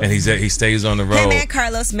 on the road. And he stays on the road. Him and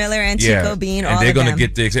Carlos Miller and Chico Bean, all and they're of gonna them.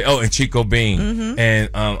 get the and Chico Bean. And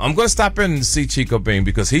I'm gonna stop in and see Chico Bean,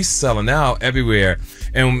 because he's selling out everywhere.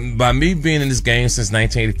 And by me being in this game since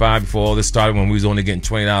 1985, before all this started, when we was only getting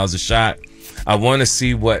 $20 a shot, I want to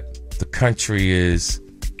see what the country is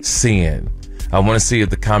seeing. I want to see if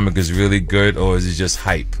the comic is really good or is it just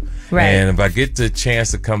hype. Right. And if I get the chance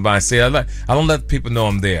to come by and say, I don't let people know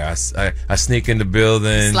I'm there. I sneak in the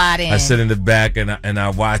building. Slide in. I sit in the back and I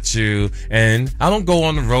watch you. And I don't go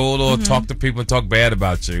on the road or talk to people and talk bad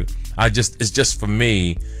about you. It's just for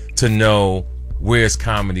me to know where's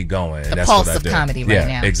comedy going. And The that's pulse what I of do. comedy right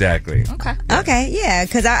now. Exactly. Okay, yeah,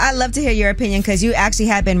 because I love to hear your opinion, because you actually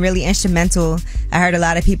have been really instrumental. I heard a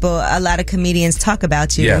lot of comedians talk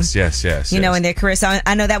about you. Yes. You know, in their career. So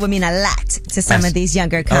I know that would mean a lot to some of these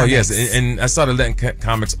younger comics. Oh, yes. And I started letting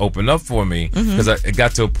comics open up for me, because it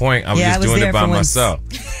got to a point I was just doing it by myself.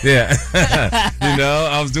 Yeah. You know,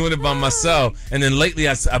 I was doing it by myself. And then lately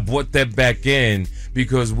I brought that back in,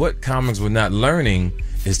 because what comics were not learning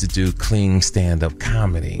is to do clean stand-up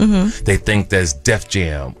comedy. They think that's Def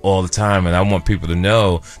Jam all the time, and I want people to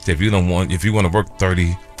know that if you want to work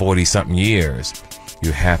 30, 40 something years,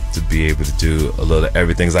 you have to be able to do a little of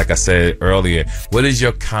everything. Like I said earlier, what is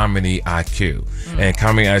your comedy IQ? And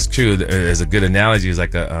comedy IQ is a good analogy. Is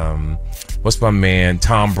like what's my man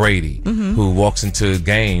Tom Brady, who walks into a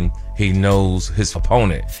game. He knows his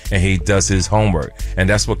opponent and he does his homework. And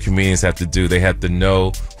that's what comedians have to do. They have to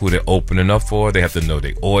know who they're opening up for. They have to know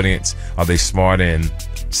their audience. Are they smart in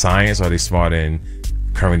science? Are they smart in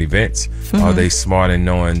current events? Are they smart in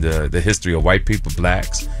knowing the history of white people,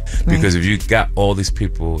 blacks? Because if you got all these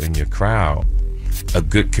people in your crowd, a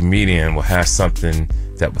good comedian will have something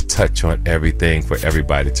that will touch on everything for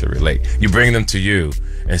everybody to relate. You bring them to you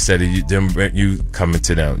instead of you coming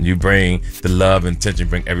to them. You bring the love and attention,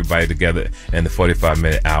 bring everybody together in the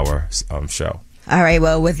 45-minute hour show. All right.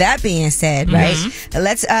 Well, with that being said, right,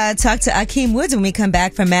 let's talk to Akeem Woods when we come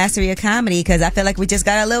back from Mastery of Comedy, because I feel like we just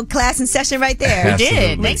got a little class and session right there. We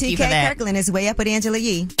did. With Thank you for TK that. Kirkland is Way Up with Angela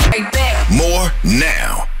Yee. More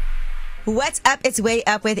now. What's up? It's Way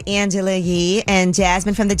Up with Angela Yee, and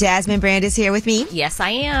Jasmine from the Jasmine brand is here with me. Yes,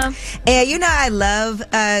 I am. And you know I love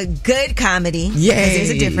good comedy. Yay. Because there's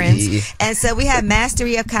a difference. And so we have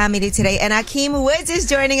Mastery of Comedy today, and Akeem Woods is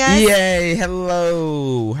joining us. Yay.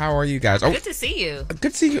 Hello. How are you guys? Good to see you.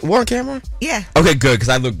 Good to see you. We're on camera? Yeah. Okay, good, because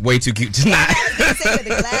I look way too cute tonight.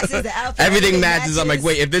 The glasses, the outfit, everything matches. I'm like,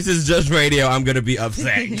 wait, if this is just radio, I'm going to be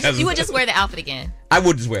upset. You would just wear the outfit again. I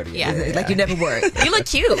would just wear it again. Yeah. Like you never wore it. You look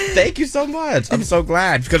cute. Thank you so much. I'm so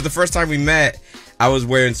glad, because the first time we met, I was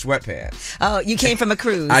wearing sweatpants. Oh, you came from a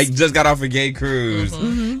cruise. I just got off a gay cruise,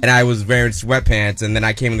 and I was wearing sweatpants, and then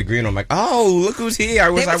I came in the Greene. I'm like, oh, look who's here. I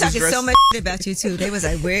wish they were I was talking dressed. so much they was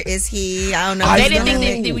like, where is he? I don't know. They didn't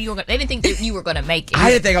think that you were going to make it.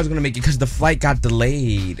 I didn't think I was going to make it because the flight got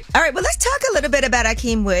delayed. All right, well, let's talk a little bit about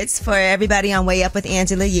Akeem Woods for everybody on Way Up with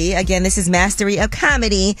Angela Yee. Again, this is Mastery of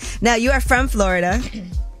Comedy. Now, you are from Florida.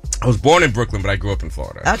 I was born in Brooklyn, but I grew up in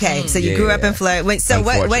Florida. Okay, so you grew up in Florida. Wait, so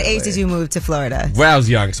what age did you move to Florida? Well, I was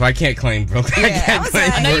young, so I can't claim Brooklyn. Yeah,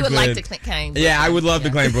 I know you would like to claim Brooklyn. Yeah, I would love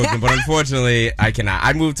to claim Brooklyn, but unfortunately, I cannot.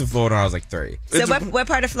 I moved to Florida when I was like 3. So what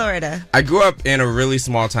part of Florida? I grew up in a really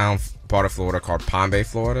small town part of Florida called Palm Bay,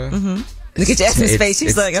 Florida. Look at Jasmine's face.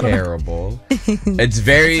 She's like, I don't know. terrible. It's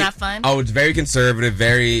very. It's not fun? Oh, it's very conservative,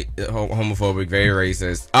 very homophobic, very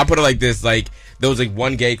racist. I'll put it like this: like there was like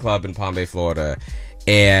one gay club in Palm Bay, Florida,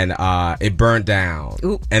 and it burned down.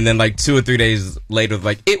 Ooh. And then like 2 or 3 days later,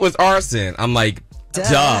 like it was arson. I'm like,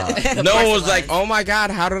 duh. No one was like, oh my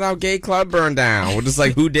god, how did our gay club burn down? We're just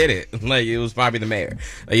like, who did it? Like it was probably the mayor.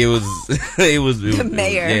 Like it was the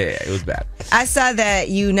mayor. Yeah, it was bad. I saw that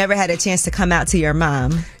you never had a chance to come out to your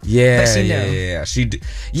mom. Yeah, but she knew. Yeah, she did.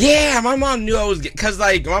 Yeah, my mom knew I was because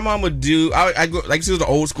like my mom would do. I grew, like she was an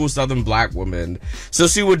old school Southern black woman, so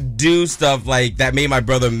she would do stuff like that made my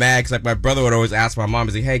brother mad. 'Cause, like my brother would always ask my mom,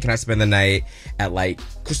 "Is like, hey, can I spend the night at like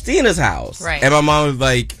Christina's house?" Right. And my mom was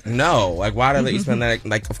like, "No, like why did I let you spend the night?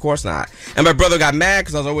 Like, of course not." And my brother got mad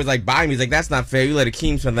because I was always like buying me. He's like, "That's not fair. You let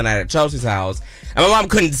Akeem spend the night at Chelsea's house." And my mom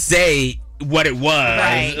couldn't say what it was,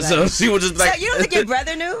 Right. so she was just like, So you don't think your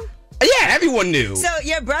brother knew? Yeah, everyone knew. So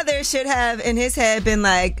your brother should have in his head been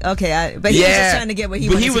like, okay, but he was just trying to get what he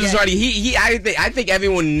wanted. But he was trying to. I think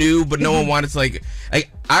everyone knew, but no one wanted to like.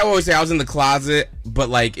 I always say I was in the closet, but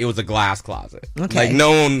like it was a glass closet. Okay. Like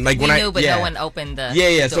no one like you when knew, I but yeah. no one opened the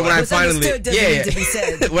yeah. door. So when I finally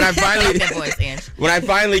when I finally when I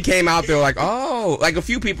finally came out, they were like, oh, like a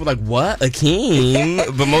few people like what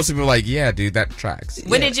Akeem, but most people were like, yeah, dude, that tracks.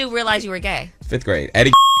 When did you realize you were gay? 5th grade.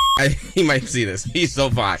 Eddie. He might see this. He's so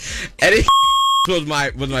fine. Eddie was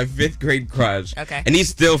my 5th grade crush. Okay. And he's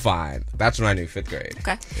still fine. That's when I knew 5th grade.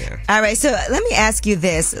 Okay. Yeah. All right, so let me ask you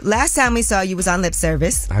this. Last time we saw you was on Lip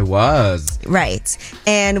Service. I was. Right.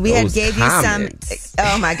 And we had Those gave comments. you some.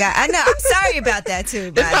 Oh my God. I know. I'm sorry about that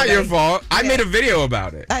too. It's not your fault. I made a video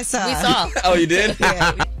about it. I saw. We saw. Oh, you did?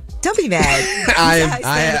 Yeah. Don't be mad.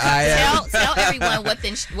 Tell everyone what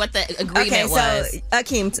the agreement was. So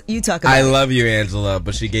Akeem, you talk about I it. love you, Angela,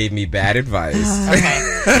 but she gave me bad advice. Okay.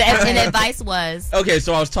 And the advice was? Okay,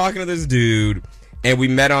 so I was talking to this dude, and we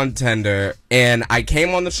met on Tinder, and I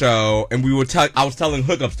came on the show, and I was telling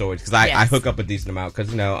hookup stories, because I hook up a decent amount,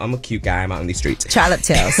 because, you know, I'm a cute guy, I'm out in these streets. Trollop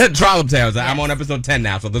Tales. Trollop Tales. I'm on episode 10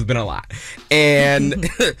 now, so there's been a lot. And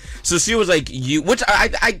so she was like, which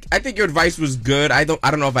I think your advice was good. I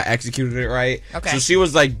don't know if I executed it right. Okay. So she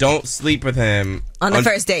was like, don't sleep with him. On the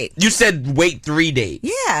first date. You said wait 3 dates.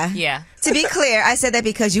 Yeah. Yeah. To be clear, I said that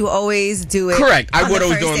because you always do it. Correct. I on would the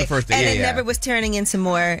always first do it on the date. first date. And Yeah, it yeah. never was turning into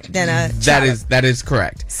more than a That is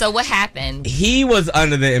correct. So what happened? He was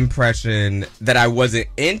under the impression that I wasn't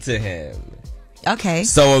into him. Okay.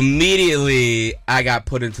 So immediately I got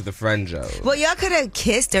put into the friend zone. Well, y'all could have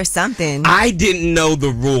kissed or something. I didn't know the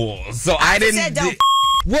rules, so I didn't. Said don't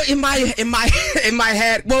Well, in my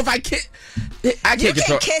head. Well, if I kiss, I can't you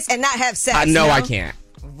control. can't kiss and not have sex. No, no? I can't.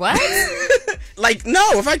 What? Like, no.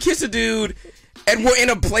 If I kiss a dude and we're in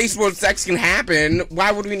a place where sex can happen,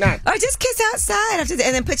 why would we not? Or just kiss outside after,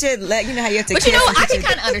 and then put your leg. You know how you have to. But kiss you know, and I put can your-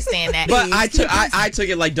 kind of understand that. But I took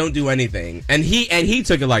it like don't do anything, and he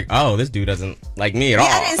took it like, oh, this dude doesn't like me at all.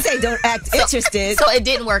 I didn't say don't act interested. So it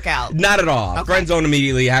didn't work out. Not at all. Okay. Friend zone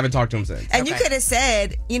immediately. I haven't talked to him since. And you could have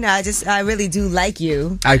said, you know, I really do like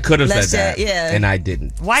you. I could have said Let's that, yeah. and I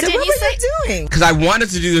didn't. Why So didn't what you were say? you doing? Because I wanted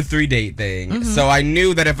to do the 3-date thing, so I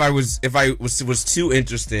knew that if I was too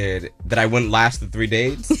interested, that I wouldn't last the 3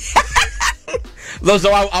 dates.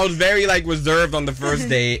 So I was very like reserved on the first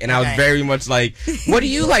date, and I was very much like, "What do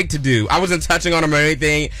you like to do?" I wasn't touching on him or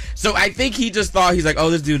anything. So I think he just thought he's like, "Oh,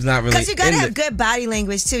 this dude's not really." Because you gotta have good body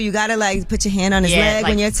language too. You gotta like put your hand on his leg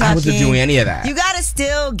when you're talking. I wasn't doing any of that. You gotta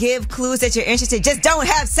still give clues that you're interested. Just don't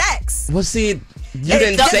have sex. Well, see. You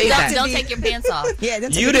didn't say that. Don't take your pants off. Yeah,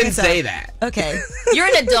 you didn't say that. Okay. You're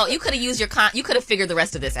an adult. You could have used your you could have figured the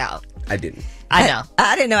rest of this out. I didn't. I know.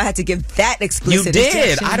 I didn't know I had to give that explicit. You did.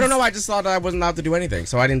 instructions. I don't know. I just thought that I wasn't allowed to do anything,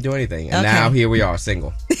 so I didn't do anything. And now here we are,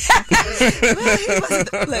 single. He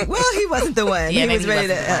wasn't the one. Yeah, he was ready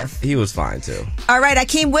to. He was fine too. All right,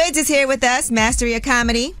 Akeem Woods is here with us, Mastery of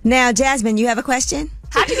Comedy. Now, Jasmine, you have a question?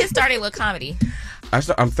 How'd you get started with comedy?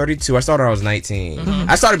 I'm 32. I started when I was 19.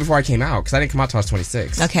 I started before I came out because I didn't come out till I was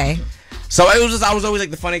 26. Okay. So it was just I was always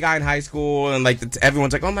like the funny guy in high school, and like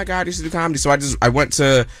everyone's like, "Oh my god, you should do comedy." So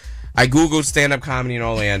I googled stand up comedy in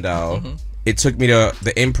Orlando. It took me to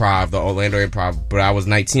the Improv, the Orlando Improv, but I was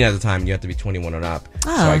 19 at the time. You have to be 21 and up, so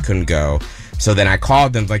I couldn't go. So then I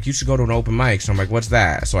called them like, "You should go to an open mic." So I'm like, "What's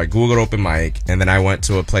that?" So I googled open mic, and then I went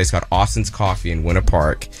to a place called Austin's Coffee in Winter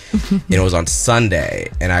Park, and it was on Sunday,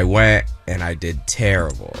 and I went and I did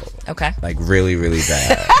terrible. Okay. Like really, really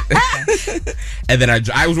bad. And then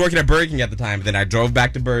I was working at Burger King at the time. Then I drove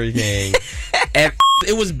back to Burger King, and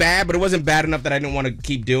it was bad, but it wasn't bad enough that I didn't want to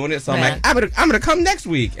keep doing it. So I'm like, I'm gonna come next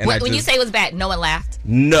week. And when you say it was bad, no one laughed.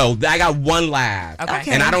 No, I got one laugh.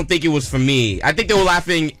 Okay. And I don't think it was for me. I think they were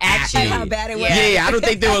laughing at me. How bad it was. Yeah, I don't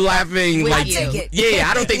think they were laughing like. Yeah,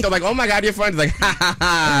 I don't think they're like, "Oh my god, you're funny." Like, ha ha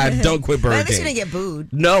ha! Don't quit Burger But at least King. you didn't get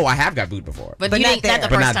booed. No, I have got booed before. But you didn't. Not the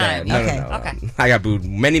first time. No, Okay. no. I got booed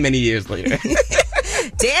many years later.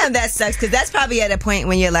 Damn, that sucks because that's probably at a point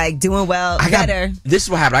when you're like doing well, better. This is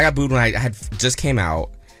what happened. I got booed when I had just came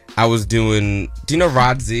out. I was doing. Do you know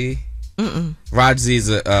Rod Z? Rod Z is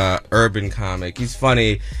a urban comic. He's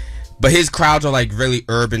funny, but his crowds are like really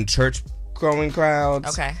urban church going crowds.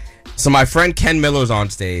 Okay. So my friend Ken Miller's on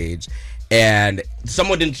stage, and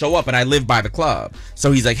someone didn't show up, and I live by the club.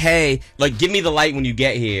 So he's like, "Hey, like, give me the light when you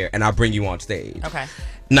get here, and I'll bring you on stage." Okay.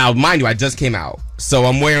 Now, mind you, I just came out, so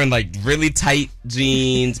I'm wearing like really tight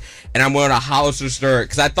jeans, and I'm wearing a Hollister shirt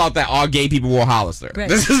because I thought that all gay people wore Hollister. Right.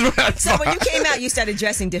 This is what I So thought. when you came out, you started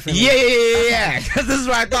dressing differently. Yeah. Because this is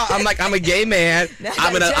what I thought. I'm like, I'm a gay man.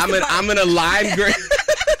 I'm in a lime green.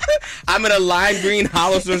 I'm in a lime green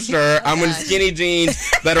Hollister shirt. I'm in skinny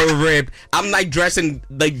jeans that are ripped. I'm like dressing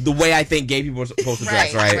like the way I think gay people are supposed to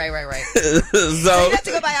dress, right? Right. So So you have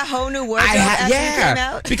to go buy a whole new wardrobe after you came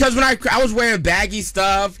out? because when I was wearing baggy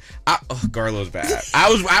stuff, girl, it was bad.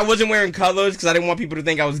 I wasn't wearing colors because I didn't want people to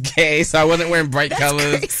think I was gay, so I wasn't wearing bright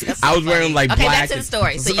colors. Crazy. I was wearing like Okay, black. back to the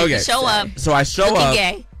story. So you show up. So I show looking up.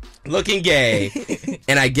 gay. Looking gay,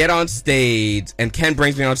 and I get on stage, and Ken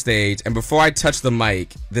brings me on stage, and before I touch the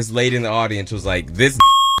mic, this lady in the audience was like, "This,"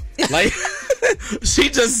 like, she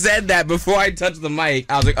just said that before I touched the mic.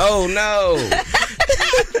 I was like, "Oh no!"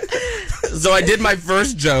 So I did my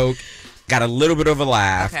first joke, got a little bit of a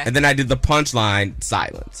laugh, and then I did the punchline,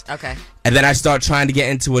 silence. Okay. And then I start trying to get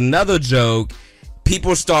into another joke.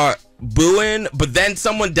 People start booing, but then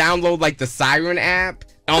someone download like the Siren app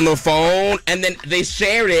on the phone, and then they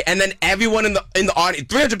shared it, and then everyone in the audience,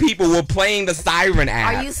 300 people were playing the Siren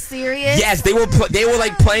app. Are you serious? Yes, they were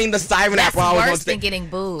like playing the Siren app while I was on worse stage. than getting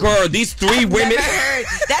booed. Girl, these three women. Never heard.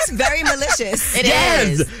 That's very malicious. It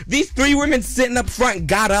is. These three women sitting up front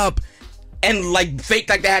got up and like faked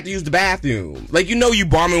like they had to use the bathroom. Like, you know, you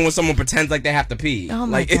bombing when someone pretends like they have to pee. Oh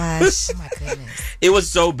my like, gosh. Oh my goodness. It was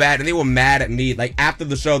so bad, and they were mad at me. Like, after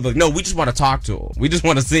the show, they're like, "No, we just want to talk to him. We just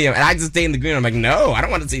want to see him." And I just stayed in the green. I'm like, "No, I don't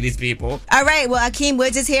want to see these people." All right, well, Akeem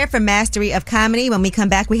Woods is here from Mastery of Comedy. When we come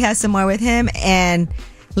back, we have some more with him. And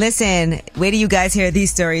listen, wait till you guys hear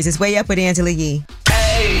these stories. It's Way Up with Angela Yee.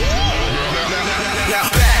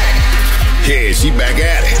 Yeah, she back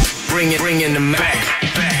at it. Bring in the Mac.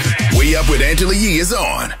 Way Up with Angela Yee is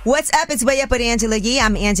on. What's up? It's Way Up with Angela Yee.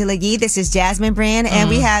 I'm Angela Yee. This is Jasmine Brand. And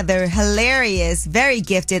we have the hilarious, very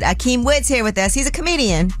gifted Akeem Woods here with us. He's a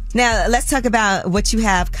comedian. Now, let's talk about what you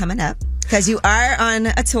have coming up. Because you are on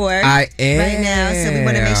a tour I am right now. So we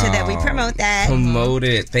want to make sure that we promote that. Promote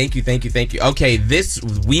it. Thank you. Okay, this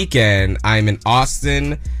weekend, I'm in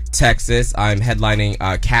Austin, Texas. I'm headlining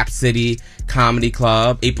Cap City Comedy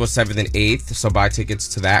Club, April 7th and 8th. So buy tickets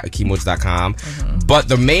to that at AkeemWoods.com. But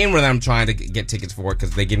the main one I'm trying to get tickets for,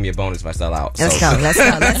 because they give me a bonus if I sell out. Let's go.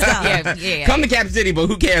 Yeah. Come to Cap City, but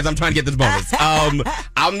who cares? I'm trying to get this bonus.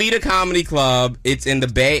 I'll meet a comedy club. It's in the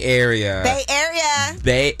Bay Area. Bay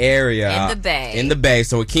Area. In the Bay. In the Bay.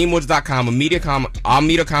 So AkeemWoods.com. I'll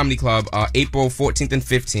meet a comedy club April 14th and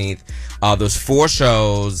 15th. There's 4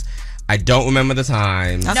 shows. I don't remember the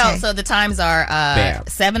times. No, so the times are Bam.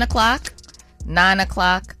 7 o'clock, 9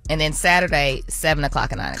 o'clock, and then Saturday, 7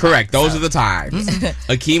 o'clock and 9 o'clock. Correct. Those are the times.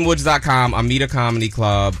 AkeemWoods.com, Amita Comedy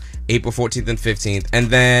Club, April 14th and 15th. And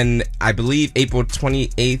then I believe April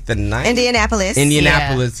 28th and 9th.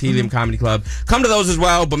 Indianapolis. Helium Comedy Club. Come to those as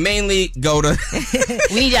well, but mainly go to...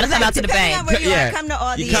 We need y'all to come out to the Depending bank. on where you are, come to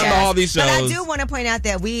all You these come to all these But I shows. do want to point out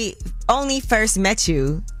that we only first met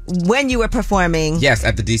you when you were performing. Yes,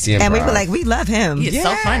 at the DC Improv. And we were like, we love him. He's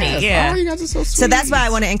so funny. Yeah. Oh, you guys are so sweet. So that's why I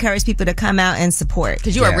want to encourage people to come out and support.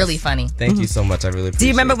 Because you are really funny. Thank you so much. I really appreciate it. Do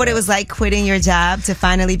you remember what it was like quitting your job to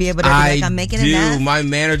finally be able to be like, I'm making enough? My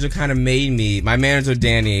manager kind of made me. My manager,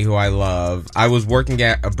 Danny, who I love, I was working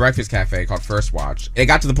at a breakfast cafe called First Watch. It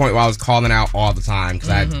got to the point where I was calling out all the time because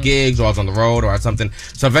I had gigs or I was on the road or I had something.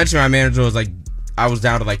 So eventually my manager was like, I was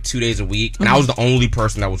down to like 2 days a week, and I was the only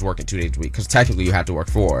person that was working 2 days a week because technically you had to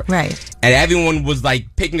work 4. Right. And everyone was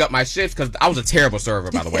like picking up my shifts because I was a terrible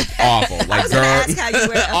server, by the way. Awful. Like, girl,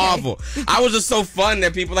 awful. I was just so fun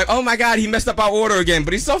that people were like, oh my God, he messed up our order again,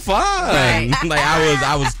 but he's so fun. Right. Like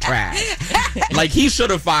I was trash. Like he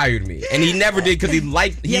should have fired me, and he never did because he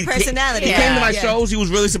liked Your personality. He came to my shows. He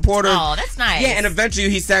was really supportive. Oh, that's nice. Yeah, and eventually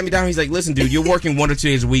he sat me down. He's like, listen, dude, you're working 1 or 2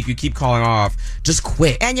 days a week. You keep calling off. Just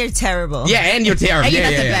quit. And you're terrible. Yeah, and you're terrible. And you're yeah,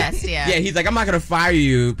 not the yeah. best, yeah. Yeah, he's like, I'm not gonna fire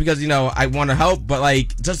you because I want to help, but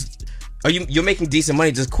like, just you're making decent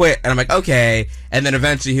money, just quit. And I'm like, okay. And then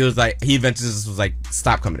eventually he eventually just was like,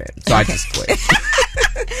 stop coming in. So I just quit.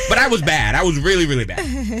 But I was bad. I was really, really bad.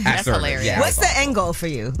 That's hilarious. Yeah, What's the end goal for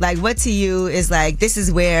you? Like, what to you is like, this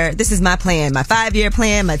is my plan, my 5-year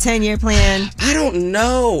plan, my 10-year plan? I don't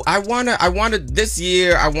know. This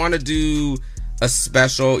year, I want to do a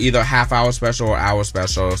special, either a half-hour special or hour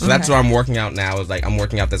special. So that's what I'm working out now. Is like I'm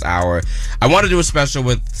working out this hour. I want to do a special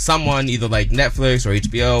with someone, either like Netflix or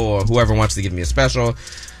HBO or whoever wants to give me a special.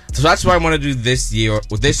 So that's what I want to do this year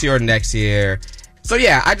or next year. So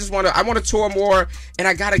yeah, I want to tour more, and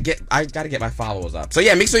I gotta get my followers up. So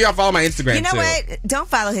yeah, make sure y'all follow my Instagram. You know too. what? Don't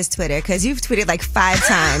follow his Twitter because you've tweeted like 5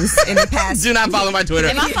 times in the past. Do not follow my Twitter.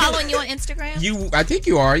 Am I following you on Instagram? I think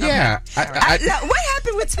you are. Yeah. No, what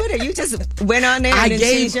happened with Twitter? You just went on there and then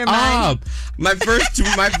changed your mind. My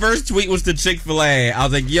first tweet was to Chick-fil-A. I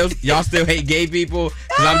was like, yo, y'all still hate gay people?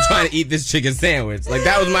 Because I'm trying to eat this chicken sandwich. Like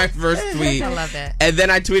that was my first tweet. I love that. And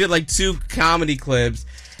then I tweeted like 2 comedy clips.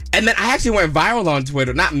 And then I actually went viral on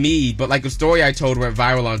Twitter. Not me, but like a story I told went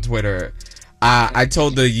viral on Twitter. I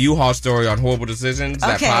told the U-Haul story on Horrible Decisions,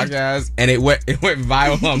 that podcast, and it went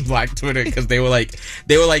viral on Black Twitter because they were like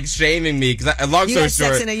shaming me. Because long story short,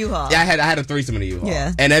 sex in a U-Haul. Yeah, I had a threesome in a U-Haul.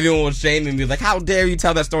 Yeah. And everyone was shaming me, like, how dare you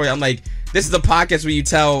tell that story? I'm like, this is a podcast where you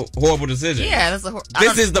tell horrible decisions. Yeah, this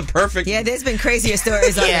is the perfect. Yeah, there's been crazier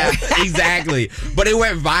stories on there. Exactly. But it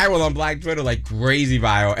went viral on Black Twitter, like crazy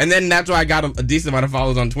viral. And then that's why I got a decent amount of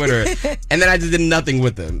followers on Twitter. And then I just did nothing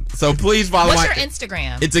with them. So please follow What's your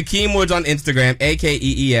Instagram? It's Akeem Woods on Instagram,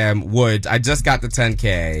 AKEEM Woods. I just got the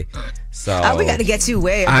 10K. So we got to get you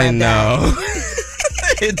way above I know. that.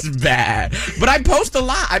 It's bad, but I post a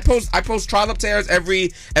lot. I post trial up tears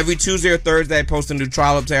every Tuesday or Thursday. I post a new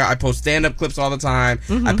trial up tear. I post stand up clips all the time.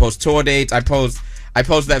 I post tour dates. I post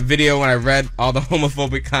that video when I read all the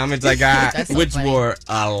homophobic comments I got, so which funny. were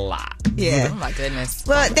a lot. Yeah. Oh my goodness.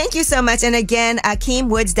 Well, thank you so much. And again,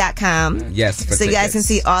 AkeemWoods.com. Yes, for so you guys can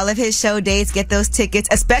see all of his show dates, get those tickets,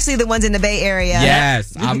 especially the ones in the Bay Area.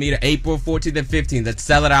 Yes, I'll meet April 14th and 15th. Let's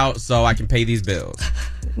sell it out so I can pay these bills.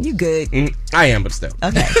 You good. I am, but still.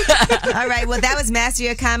 Okay. All right. Well, that was Master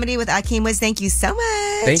Your Comedy with Akeem Woods. Thank you so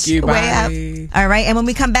much. Thank you. Way Bye. up. All right. And when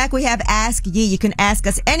we come back, we have Ask Ye. You can ask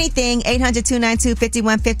us anything.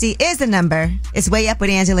 800-292-5150 is the number. It's Way Up with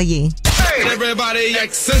Angela Yee. Hey, everybody,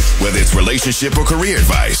 whether it's relationship or career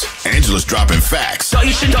advice, Angela's dropping facts.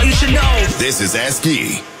 You should know. This is Ask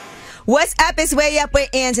Ye. What's up? It's Way Up with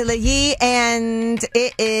Angela Yee, and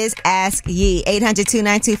it is Ask Ye.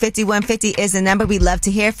 800-292-5150 is the number. We love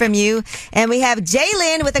to hear from you. And we have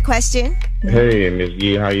Jalen with a question. Hey, Ms.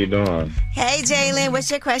 Yee, how you doing? Hey, Jalen. What's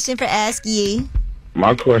your question for Ask Ye?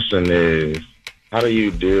 My question is, how do you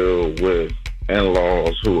deal with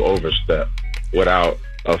in-laws who overstep without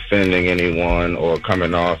offending anyone or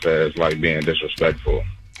coming off as like being disrespectful?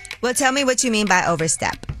 Well, tell me what you mean by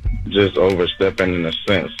overstep. Just overstepping in the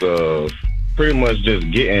sense of pretty much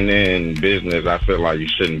just getting in business I feel like you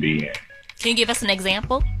shouldn't be in. Can you give us an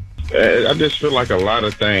example? I just feel like a lot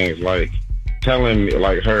of things, like telling me,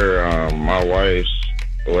 like her, my wife's,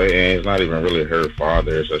 well, and it's not even really her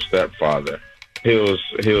father, it's her stepfather. He'll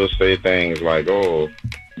say things like, oh,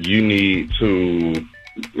 you need to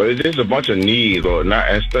there's a bunch of needs, or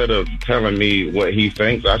not. Instead of telling me what he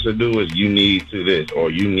thinks I should do, is you need to this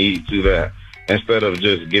or you need to that. Instead of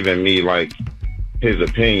just giving me like his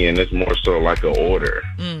opinion, it's more so like an order.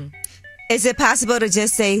 Is it possible to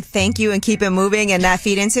just say thank you and keep it moving and not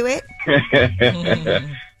feed into it?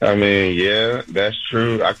 I mean, yeah, that's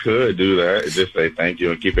true. I could do that. Just say thank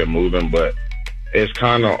you and keep it moving, but it's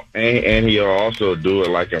kind of, and he'll also do it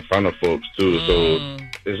like in front of folks too. So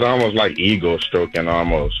it's almost like ego stroking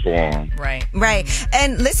almost for him. Right.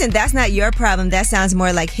 And listen, that's not your problem. That sounds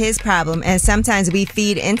more like his problem. And sometimes we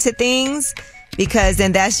feed into things because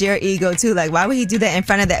then that's your ego too. Like, why would he do that in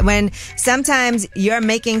front of that? When sometimes you're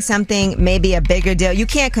making something maybe a bigger deal. You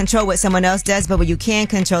can't control what someone else does, but what you can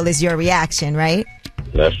control is your reaction, right?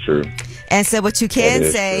 That's true. And so what you can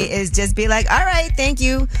say is just be like, all right, thank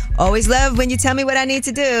you. Always love when you tell me what I need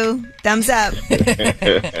to do. Thumbs up.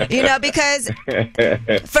 Because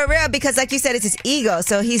for real, because like you said, it's his ego.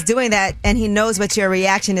 So he's doing that and he knows what your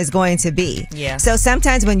reaction is going to be. Yeah. So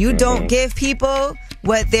sometimes when you don't give people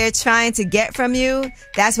what they're trying to get from you,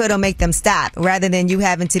 that's what'll make them stop rather than you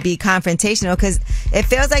having to be confrontational, because it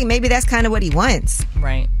feels like maybe that's kind of what he wants.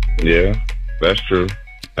 Right. Yeah, that's true.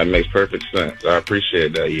 That makes perfect sense. I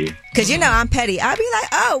appreciate that, yeah. Because, I'm petty. I'll be like,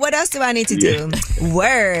 oh, what else do I need to do?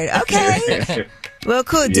 Word. Okay. Well,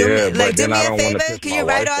 cool. Do me a favor. Can you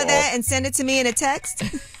write all that and send it to me in a text?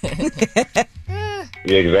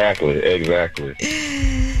 Exactly.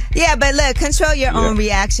 Yeah, but look, control your own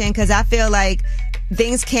reaction, because I feel like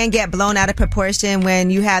things can get blown out of proportion when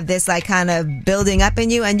you have this like kind of building up in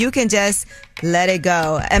you, and you can just let it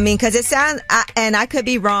go. I mean, because it sounds, and I could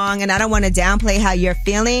be wrong, and I don't want to downplay how you're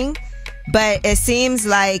feeling, but it seems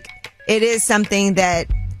like it is something that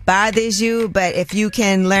bothers you. But if you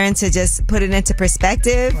can learn to just put it into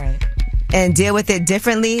perspective and deal with it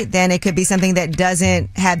differently, then it could be something that doesn't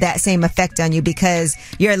have that same effect on you because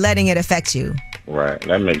you're letting it affect you. Right.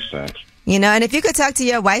 That makes sense. And if you could talk to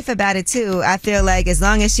your wife about it too, I feel like as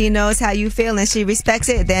long as she knows how you feel and she respects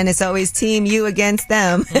it, then it's always team you against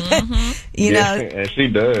them. And she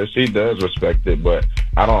does respect it, but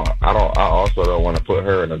I also don't want to put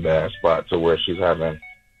her in a bad spot to where she's having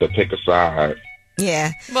to pick a side.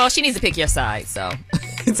 Yeah. Well, she needs to pick your side, so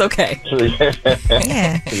it's okay.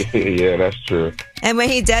 Yeah, that's true. And when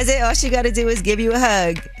he does it, all she got to do is give you a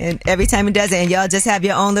hug. And every time he does it, and y'all just have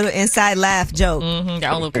your own little inside laugh joke. Your own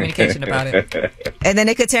little communication about it. And then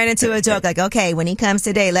it could turn into a joke like, okay, when he comes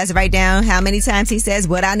today, let's write down how many times he says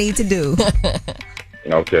what I need to do.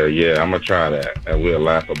 Okay, yeah, I'm going to try that, and we'll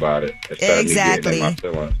laugh about it. Exactly.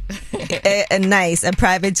 Nice, a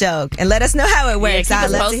private joke. And let us know how it works. I'd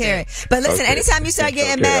love to hear it. But listen, anytime you start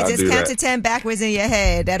getting mad, just count to 10 backwards in your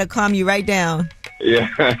head. That'll calm you right down. Yeah.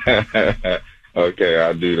 Okay,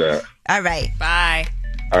 I'll do that. All right. Bye.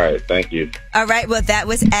 All right, thank you. All right, well, that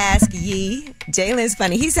was Ask Ye. Jalen's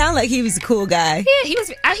funny. He sounded like he was a cool guy. Yeah, he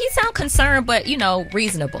sounded concerned, but,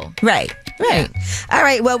 reasonable. Right. Yeah. All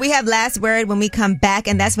right, well, we have last word when we come back,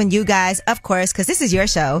 and that's when you guys, of course, because this is your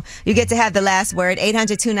show, you get to have the last word.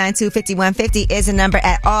 800-292-5150 is a number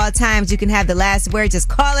at all times. You can have the last word. Just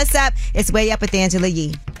call us up. It's Way Up with Angela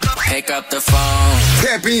Yee. Pick up the phone.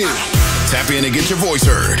 Tap in. Tap in and get your voice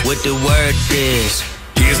heard. What the word is.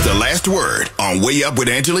 Here's the last word on Way Up with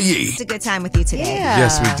Angela Yee. It's a good time with you today. Yeah.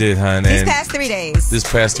 Yes, we did, hon. These past 3 days. This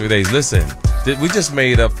past 3 days. Listen, we just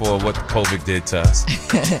made up for what COVID did to us.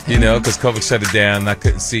 Because COVID shut it down and I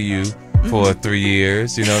couldn't see you for 3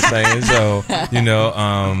 years, you know what I'm saying? So,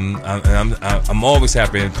 I'm always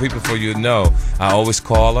happy. And people for you know, I always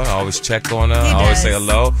call her, I always check on her, I always say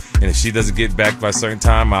hello. And if she doesn't get back by a certain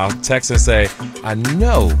time, I'll text and say, I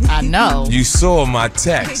know. You saw my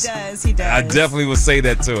text. He does. I definitely would say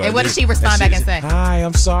that to her. And what does she respond back and say? Hi,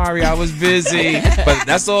 I'm sorry, I was busy. But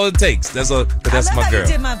that's all it takes. That's my girl. You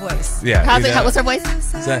did my voice. Yeah. What's her voice?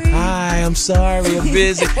 Like, hi, I'm sorry, I'm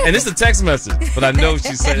busy. And it's a text message, but I know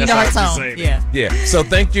she's saying that's how she's saying it. Yeah. So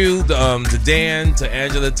thank you to Dan, to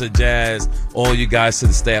Angela, to Jazz, all you guys, to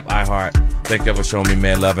the staff, iHeart. Thank you for showing me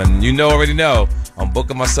man love. And already know, I'm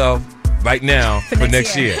booking myself right now for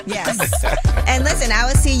next year. Yes. And listen, I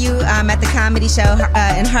will see you at the comedy show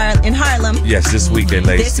in Harlem. Yes, this weekend,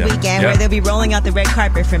 ladies. This weekend, where they'll be rolling out the red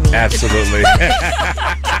carpet for me. Absolutely.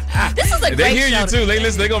 This is a great They hear show. you too.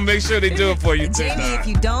 They're gonna make sure they do it for you too. Jamie, if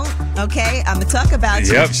you don't, okay, I'm gonna talk about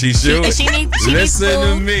you. Yep, she should. She needs Listen food.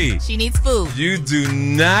 to me. She needs food. You do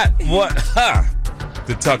not want her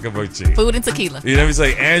to talk about you. Food and tequila. You know what I'm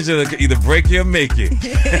saying? Angela can either break you or make you.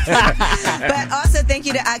 But also, thank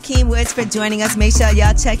you to Akeem Woods for joining us. Make sure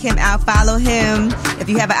y'all check him out. Follow him. If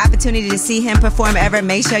you have an opportunity to see him perform ever,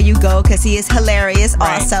 make sure you go because he is hilarious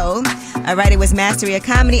also. All right, it was Mastery of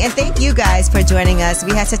Comedy. And thank you guys for joining us.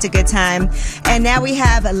 We had such a good time. And now we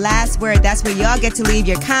have a last word. That's where y'all get to leave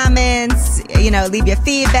your comments, leave your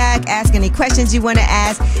feedback, ask any questions you want to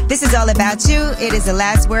ask. This is all about you. It is the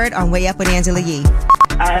last word on Way Up with Angela Yee.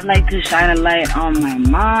 I'd like to shine a light on my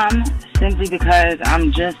mom simply because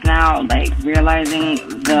I'm just now realizing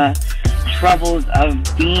the troubles of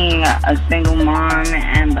being a single mom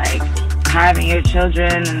and having your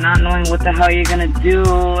children and not knowing what the hell you're gonna do.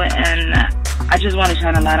 And I just want to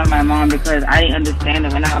shine a light on my mom because I didn't understand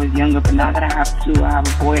it when I was younger, but now that I have two, I have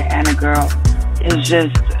a boy and a girl, it's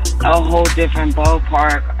just a whole different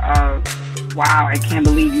ballpark of, wow, I can't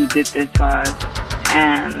believe you did this to us.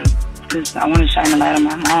 And just, I want to shine a light on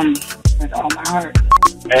my mom with all my heart.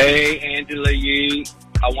 Hey, Angela Yee.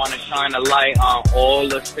 I want to shine a light on all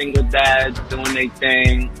the single dads doing their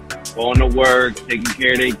thing, going to work, taking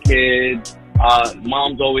care of their kids.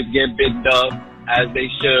 Moms always get bigged up, as they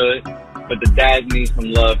should, but the dads need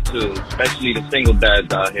some love too, especially the single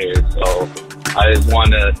dads out here. So I just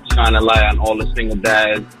want to shine a light on all the single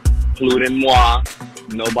dads, including moi.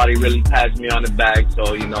 Nobody really pats me on the back, so,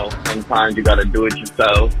 sometimes you got to do it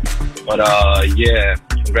yourself. But, yeah,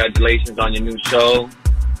 congratulations on your new show.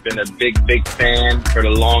 Been a big fan for the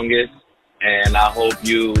longest, and I hope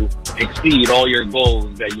you exceed all your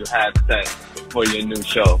goals that you have set for your new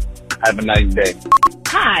show. Have a nice day.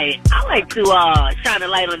 Hi, I like to shine a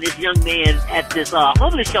light on this young man at this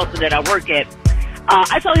homeless shelter that I work at.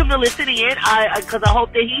 I told him to listen in because I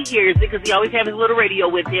hope that he hears it because he always has his little radio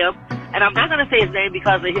with him. And I'm not going to say his name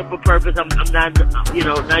because of HIPAA purpose. I'm not,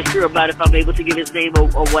 not sure about if I'm able to give his name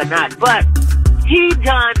or whatnot. But he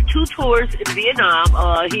done 2 tours in Vietnam.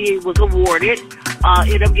 He was awarded,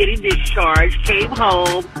 ended up getting discharged, came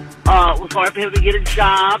home. It was hard for him to get a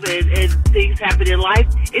job and things happened in life.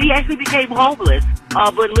 And he actually became homeless.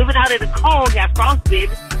 But living out in the cold, got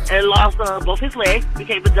frostbitten and lost both his legs,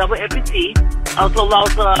 became a double amputee. Also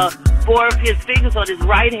lost 4 of his fingers on his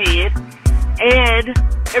right hand. And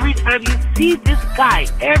every time you see this guy,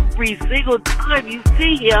 every single time you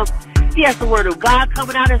see him, he has the word of God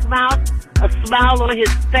coming out his mouth, a smile on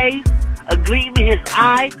his face, a gleam in his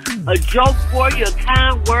eye, a joke for you, a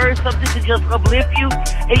kind word, something to just uplift you.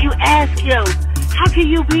 And you ask him, how can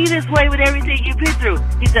you be this way with everything you've been through?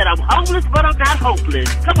 He said, I'm homeless, but I'm not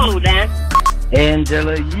hopeless. Come on, Dan.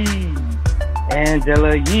 Angela Yee.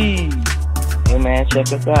 Angela Yee. Hey, man,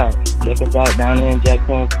 check us out. Check us out down here in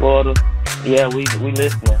Jackson, Florida. Yeah, we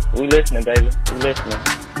listening. We listening, baby. We listening.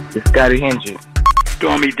 It's Scotty Hendrick.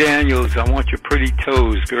 Stormy Daniels, I want your pretty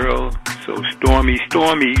toes, girl. So Stormy,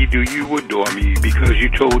 do you adore me? Because you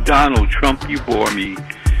told Donald Trump you bore me.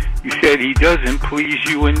 You said he doesn't please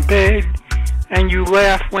you in bed. And you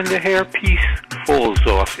laugh when the hairpiece falls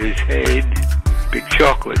off his head. Big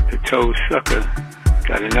Chocolate, the toe sucker.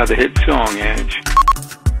 Got another hit song, Ange.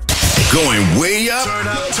 Going way up, turn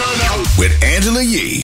up with Angela Yee.